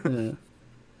Mojo.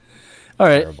 All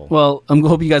right. Terrible. Well, I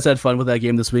hope you guys had fun with that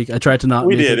game this week. I tried to not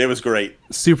We make did. it It was great.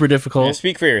 super difficult. Yeah,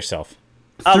 speak for yourself.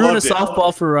 I Threw in a loved it.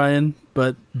 softball for Ryan,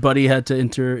 but Buddy had to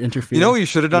interfere. You know what you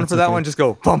should have done That's for that okay. one? Just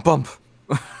go bump bump.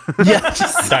 Yeah.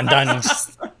 just- Dun dun.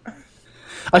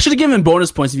 I should have given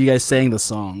bonus points if you guys sang the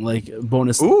song. Like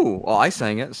bonus. Ooh, well I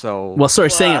sang it, so Well,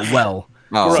 sorry, sang it well.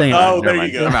 oh, saying- Oh, never there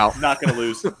mind. you go. I'm out. Not going to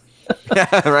lose.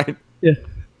 Yeah, right. Yeah.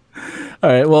 All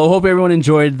right. Well, I hope everyone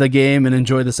enjoyed the game and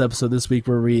enjoyed this episode this week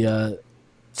where we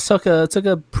took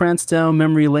a prance down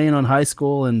memory lane on high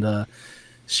school and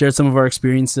shared some of our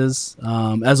experiences.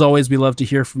 As always, we love to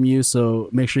hear from you, so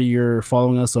make sure you're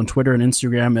following us on Twitter and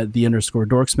Instagram at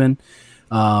 _Dorksmen.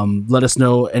 Let us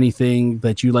know anything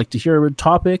that you'd like to hear with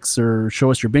topics, or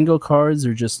show us your bingo cards,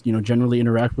 or just generally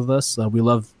interact with us. We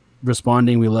love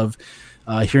responding. We love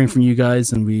hearing from you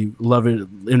guys, and we love it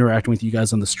interacting with you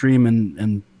guys on the stream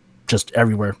and just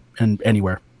everywhere and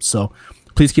anywhere. So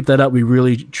please keep that up. We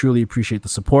really truly appreciate the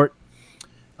support.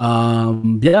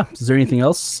 Yeah, is there anything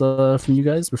else from you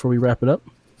guys before we wrap it up?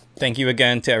 Thank you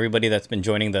again to everybody that's been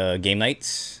joining the game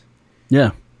nights.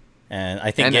 Yeah. And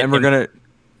I think And we're gonna.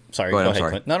 Sorry, Go go ahead, I'm ahead.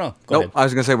 sorry. Clint. No, go Nope, ahead. I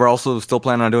was gonna say we're also still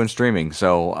planning on doing streaming,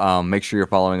 so make sure you're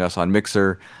following us on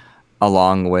Mixer,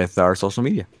 along with our social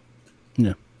media.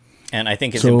 Yeah. And I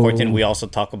think it's So- important we also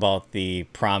talk about the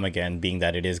prom again, being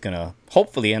that it is gonna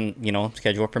hopefully, and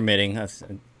schedule permitting,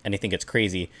 anything gets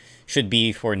crazy, should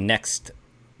be for next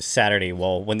Saturday.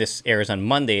 Well, when this airs on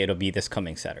Monday, it'll be this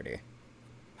coming Saturday,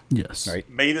 Yes. right?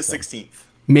 May the 16th.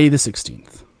 May the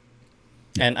 16th.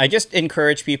 And I just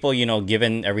encourage people,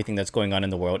 given everything that's going on in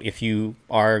the world, if you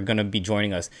are going to be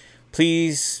joining us,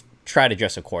 please try to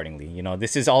dress accordingly.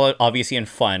 This is all obviously in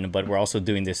fun, but we're also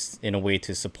doing this in a way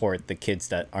to support the kids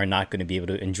that are not going to be able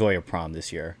to enjoy a prom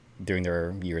this year during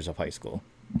their years of high school.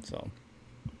 So,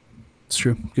 It's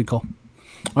true. Good call.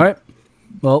 All right.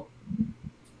 Well,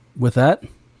 with that,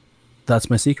 that's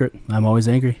my secret. I'm always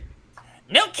angry.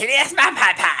 No kidding, that's my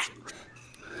papa.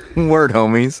 Word,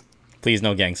 homies. please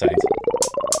no gang signs.